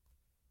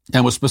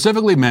and was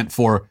specifically meant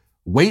for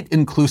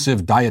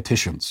weight-inclusive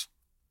dietitians.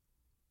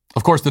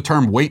 Of course, the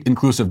term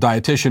weight-inclusive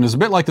dietitian is a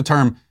bit like the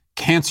term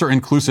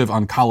cancer-inclusive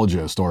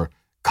oncologist or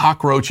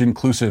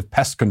cockroach-inclusive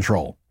pest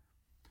control.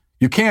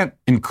 You can't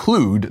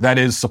include, that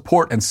is,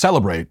 support and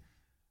celebrate,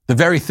 the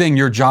very thing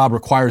your job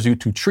requires you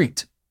to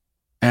treat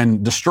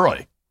and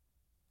destroy.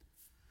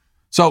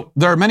 So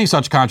there are many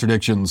such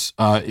contradictions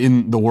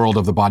in the world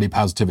of the body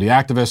positivity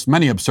activists,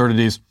 many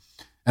absurdities,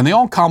 and they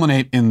all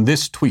culminate in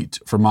this tweet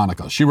from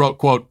Monica. She wrote,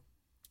 quote,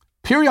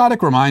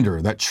 periodic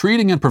reminder that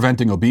treating and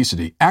preventing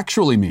obesity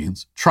actually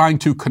means trying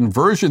to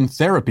conversion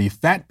therapy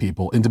fat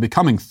people into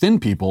becoming thin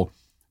people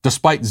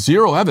despite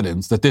zero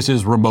evidence that this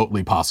is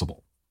remotely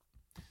possible.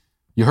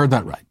 You heard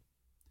that right.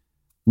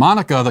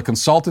 Monica, the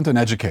consultant and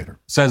educator,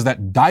 says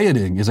that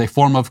dieting is a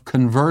form of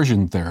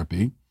conversion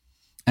therapy,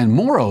 and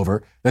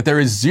moreover, that there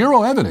is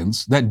zero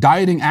evidence that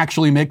dieting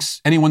actually makes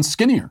anyone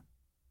skinnier.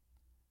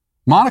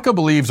 Monica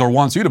believes, or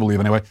wants you to believe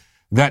anyway,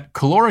 that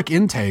caloric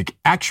intake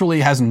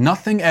actually has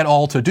nothing at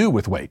all to do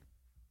with weight.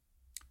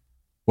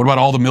 What about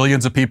all the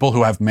millions of people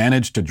who have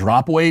managed to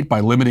drop weight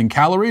by limiting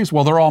calories?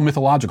 Well, they're all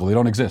mythological. They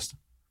don't exist.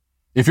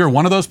 If you're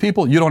one of those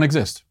people, you don't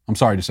exist, I'm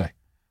sorry to say.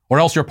 Or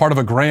else you're part of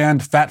a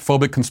grand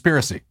fat-phobic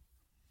conspiracy.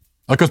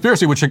 A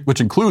conspiracy which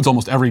includes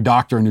almost every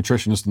doctor and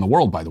nutritionist in the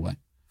world, by the way.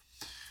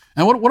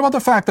 And what about the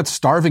fact that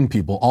starving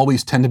people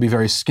always tend to be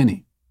very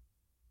skinny?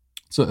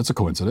 So it's a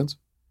coincidence.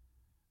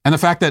 And the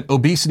fact that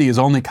obesity is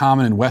only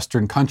common in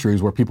Western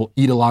countries where people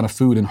eat a lot of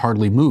food and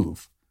hardly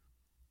move.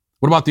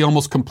 What about the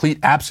almost complete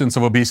absence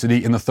of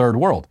obesity in the third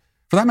world?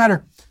 For that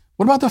matter,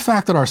 what about the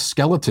fact that our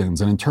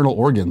skeletons and internal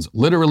organs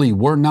literally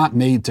were not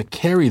made to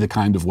carry the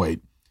kind of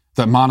weight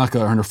that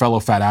Monica and her fellow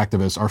fat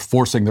activists are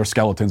forcing their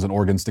skeletons and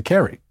organs to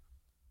carry?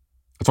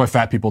 That's why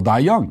fat people die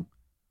young.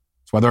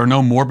 That's why there are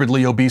no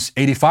morbidly obese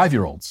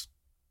 85-year-olds.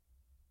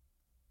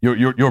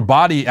 Your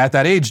body at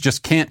that age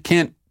just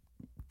can't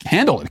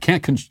handle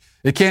it.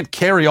 It can't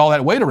carry all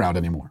that weight around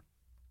anymore.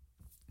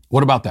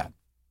 What about that?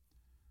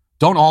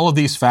 Don't all of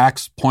these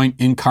facts point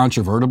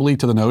incontrovertibly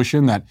to the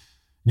notion that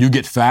you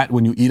get fat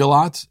when you eat a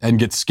lot and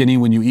get skinny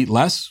when you eat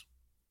less?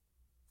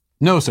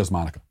 No, says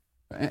Monica.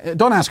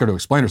 Don't ask her to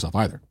explain herself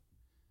either.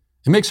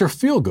 It makes her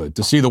feel good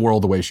to see the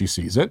world the way she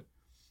sees it.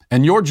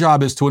 And your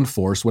job is to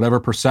enforce whatever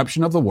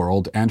perception of the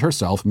world and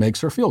herself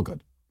makes her feel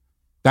good.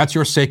 That's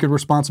your sacred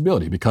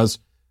responsibility because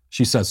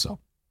she says so.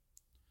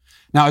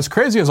 Now, as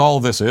crazy as all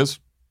of this is,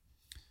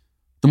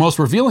 the most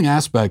revealing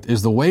aspect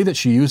is the way that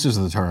she uses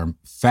the term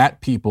fat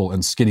people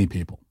and skinny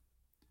people.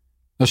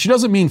 Now, she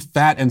doesn't mean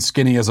fat and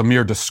skinny as a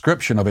mere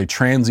description of a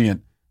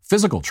transient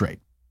physical trait.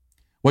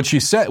 When she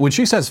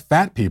says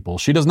fat people,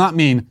 she does not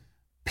mean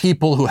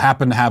people who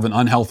happen to have an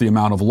unhealthy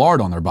amount of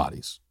lard on their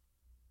bodies.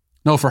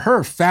 No, for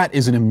her, fat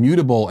is an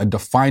immutable and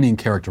defining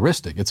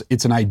characteristic.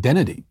 It's an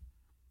identity.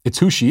 It's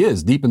who she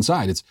is deep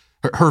inside. It's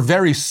her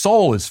very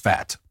soul is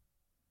fat.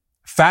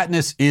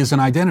 Fatness is an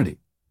identity.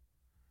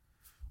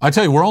 I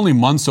tell you, we're only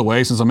months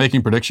away, since I'm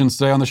making predictions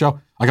today on the show.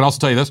 I can also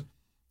tell you this.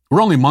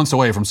 We're only months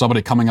away from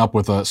somebody coming up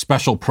with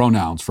special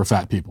pronouns for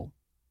fat people,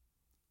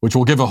 which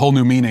will give a whole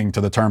new meaning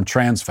to the term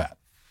trans fat.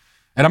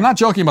 And I'm not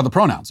joking about the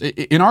pronouns.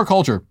 In our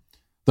culture,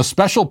 the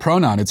special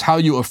pronoun, it's how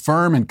you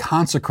affirm and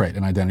consecrate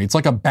an identity. It's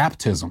like a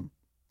baptism.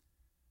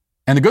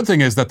 And the good thing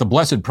is that the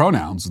blessed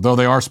pronouns, though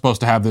they are supposed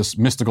to have this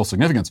mystical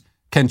significance,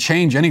 can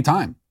change any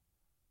time.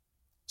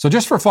 So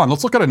just for fun,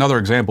 let's look at another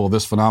example of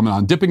this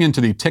phenomenon, dipping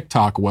into the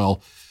TikTok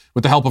well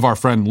with the help of our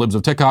friend Libs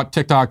of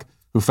TikTok,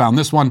 who found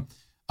this one.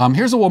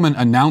 Here's a woman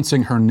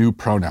announcing her new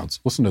pronouns.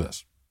 Listen to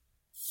this.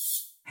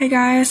 Hey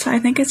guys, I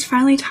think it's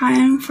finally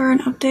time for an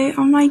update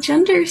on my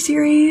gender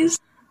series.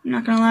 I'm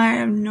not gonna lie, I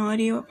have no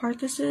idea what part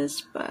this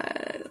is,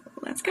 but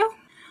let's go.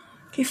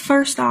 Okay,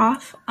 first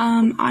off,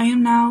 I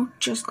am now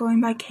just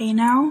going by Kay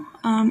now.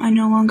 I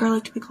no longer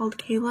like to be called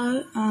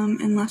Kayla,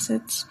 unless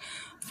it's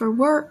for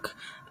work,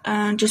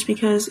 just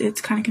because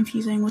it's kind of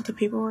confusing with the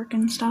paperwork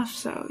and stuff,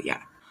 so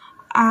yeah.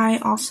 I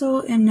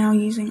also am now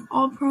using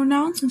all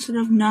pronouns instead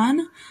of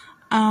none.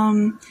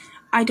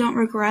 I don't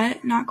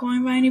regret not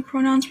going by any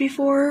pronouns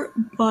before,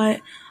 but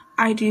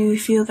I do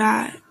feel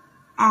that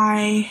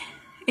that's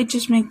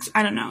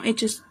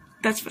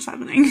what's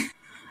happening.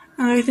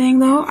 Another thing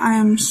though, I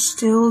am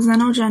still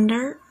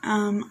xenogender.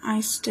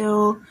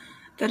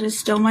 That is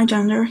still my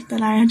gender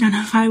that I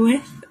identify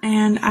with,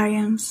 and I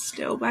am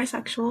still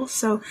bisexual,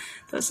 so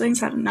those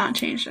things have not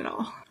changed at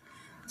all.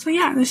 So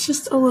yeah, that's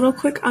just a little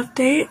quick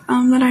update,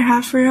 that I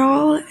have for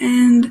y'all,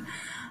 and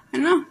I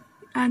don't know.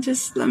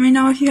 Just let me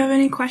know if you have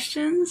any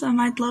questions.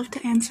 I'd love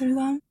to answer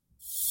them.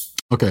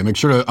 Okay, make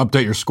sure to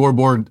update your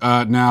scoreboard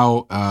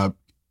now.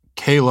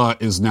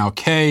 Kayla is now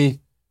K.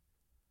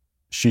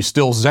 She's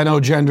still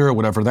xenogender,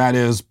 whatever that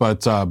is,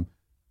 but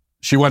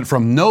she went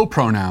from no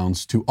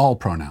pronouns to all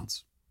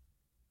pronouns.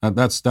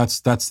 That's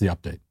the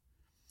update.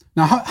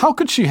 Now, how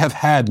could she have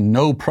had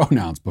no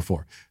pronouns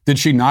before? Did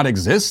she not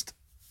exist?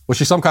 Was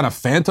she some kind of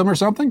phantom or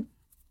something?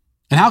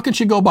 And how can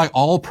she go by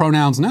all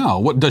pronouns now?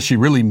 What does she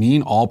really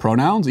mean, all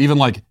pronouns? Even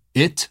like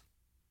it?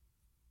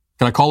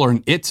 Can I call her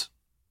an it?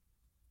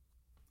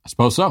 I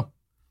suppose so.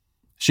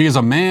 She is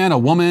a man, a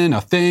woman,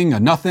 a thing, a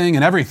nothing,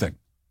 and everything.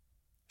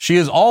 She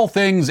is all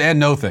things and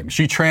no things.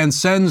 She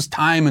transcends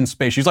time and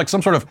space. She's like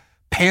some sort of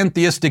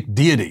pantheistic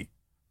deity.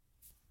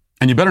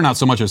 And you better not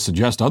so much as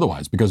suggest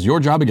otherwise, because your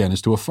job, again,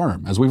 is to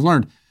affirm. As we've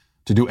learned,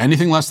 to do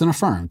anything less than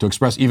affirm, to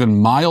express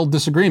even mild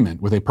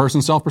disagreement with a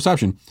person's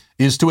self-perception,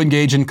 is to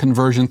engage in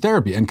conversion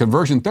therapy. And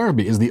conversion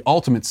therapy is the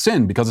ultimate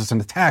sin because it's an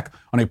attack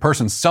on a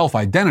person's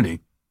self-identity,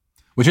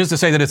 which is to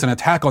say that it's an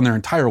attack on their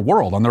entire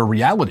world, on their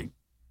reality,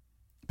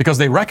 because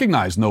they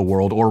recognize no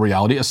world or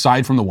reality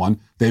aside from the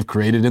one they've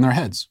created in their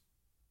heads.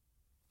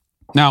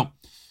 Now,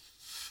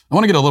 I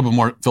want to get a little bit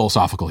more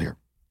philosophical here.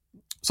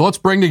 So let's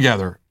bring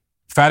together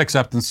fat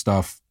acceptance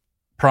stuff,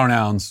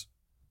 pronouns,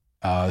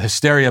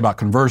 hysteria about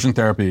conversion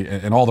therapy,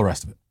 and all the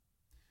rest of it.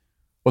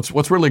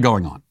 What's really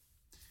going on?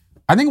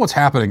 I think what's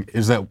happening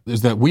is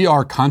that we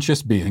are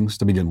conscious beings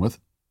to begin with.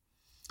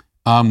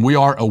 We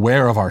are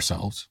aware of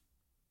ourselves,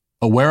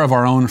 aware of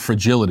our own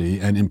fragility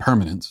and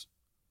impermanence.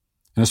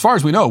 And as far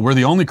as we know, we're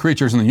the only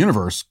creatures in the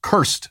universe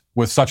cursed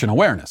with such an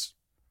awareness.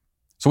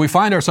 So we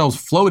find ourselves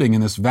floating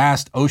in this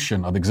vast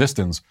ocean of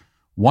existence,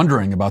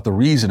 wondering about the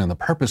reason and the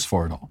purpose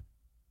for it all.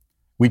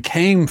 We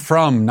came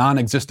from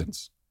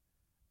non-existence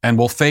and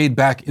will fade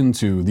back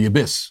into the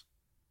abyss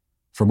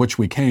from which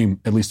we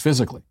came, at least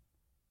physically.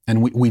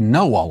 And we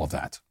know all of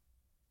that.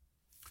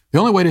 The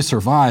only way to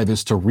survive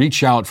is to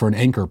reach out for an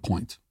anchor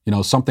point,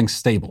 something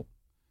stable.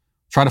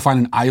 Try to find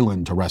an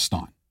island to rest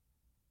on.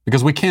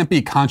 Because we can't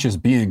be conscious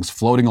beings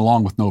floating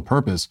along with no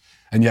purpose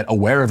and yet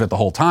aware of it the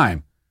whole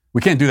time.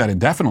 We can't do that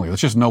indefinitely.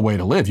 There's just no way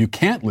to live. You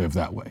can't live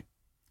that way.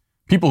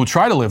 People who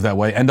try to live that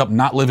way end up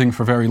not living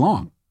for very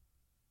long.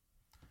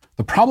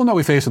 The problem that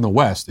we face in the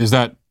West is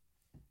that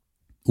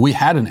we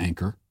had an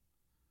anchor,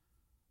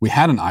 we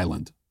had an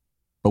island,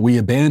 but we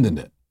abandoned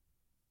it.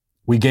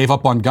 We gave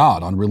up on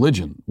God, on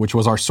religion, which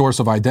was our source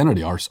of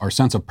identity, our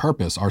sense of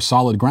purpose, our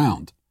solid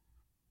ground.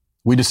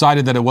 We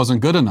decided that it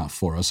wasn't good enough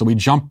for us, so we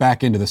jumped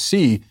back into the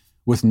sea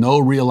with no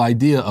real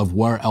idea of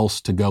where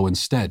else to go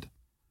instead.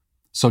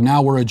 So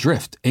now we're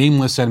adrift,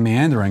 aimless and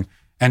meandering,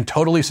 and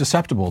totally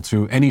susceptible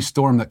to any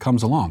storm that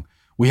comes along.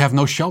 We have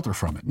no shelter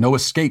from it, no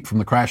escape from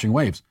the crashing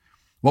waves.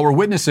 What we're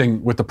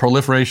witnessing with the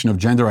proliferation of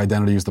gender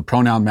identities, the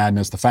pronoun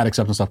madness, the fat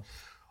acceptance stuff,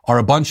 are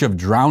a bunch of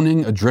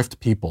drowning, adrift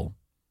people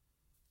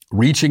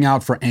reaching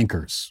out for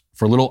anchors,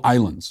 for little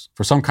islands,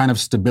 for some kind of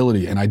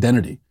stability and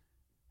identity,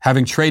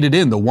 having traded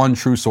in the one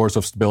true source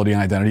of stability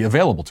and identity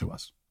available to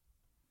us.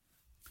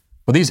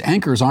 But these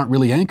anchors aren't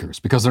really anchors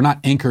because they're not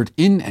anchored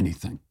in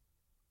anything.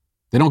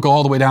 They don't go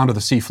all the way down to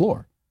the sea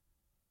floor.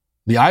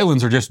 The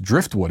islands are just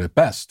driftwood at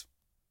best.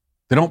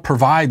 They don't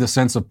provide the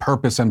sense of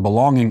purpose and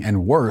belonging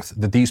and worth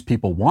that these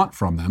people want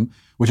from them,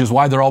 which is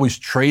why they're always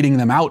trading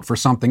them out for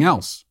something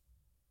else.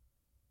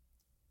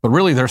 But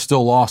really, they're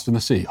still lost in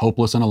the sea,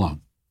 hopeless and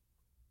alone.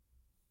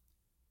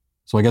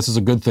 So I guess it's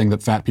a good thing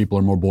that fat people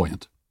are more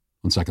buoyant,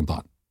 on second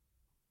thought.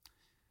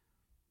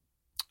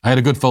 I had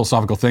a good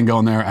philosophical thing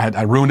going there.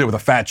 I ruined it with a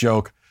fat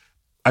joke.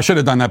 I should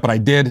have done that, but I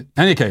did. In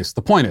any case,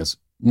 the point is,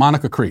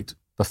 Monica Crete,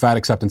 the fat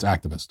acceptance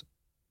activist,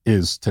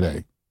 is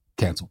today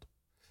canceled.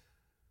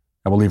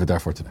 I will leave it there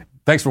for today.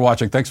 Thanks for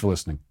watching. Thanks for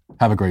listening.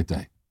 Have a great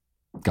day.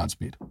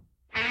 Godspeed.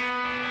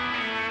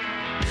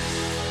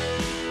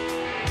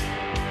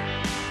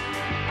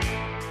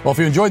 Well, if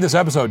you enjoyed this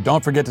episode,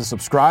 don't forget to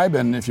subscribe.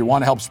 And if you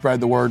want to help spread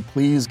the word,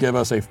 please give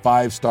us a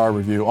 5-star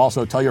review.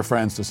 Also, tell your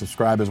friends to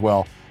subscribe as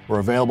well. We're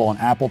available on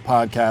Apple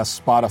Podcasts,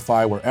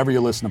 Spotify, wherever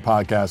you listen to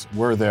podcasts.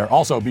 We're there.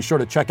 Also, be sure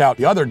to check out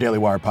the other Daily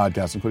Wire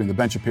podcasts, including The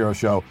Ben Shapiro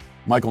Show,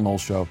 Michael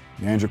Knowles Show,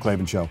 The Andrew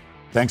Klavan Show.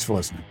 Thanks for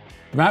listening.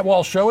 The Matt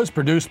Walsh Show is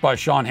produced by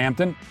Sean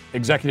Hampton,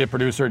 executive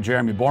producer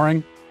Jeremy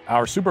Boring.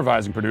 Our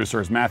supervising producer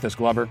is Mathis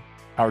Glover.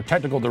 Our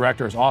technical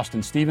director is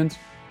Austin Stevens.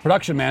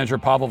 Production manager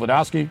Pavel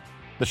Vodowski.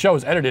 The show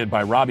is edited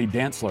by Robbie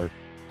Dantzler.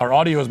 Our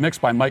audio is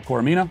mixed by Mike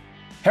Coromina.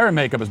 Hair and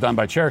makeup is done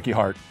by Cherokee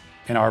Hart.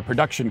 And our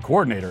production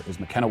coordinator is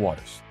McKenna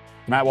Waters.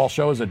 The Matt Walsh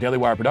Show is a Daily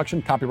Wire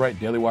production. Copyright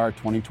Daily Wire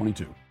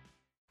 2022.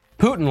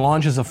 Putin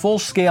launches a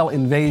full-scale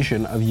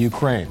invasion of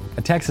Ukraine.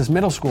 A Texas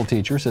middle school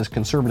teacher says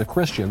conservative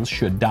Christians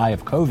should die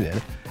of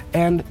COVID.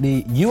 And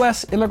the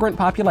U.S. immigrant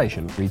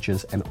population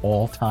reaches an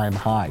all-time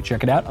high.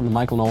 Check it out on The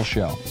Michael Knowles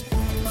Show.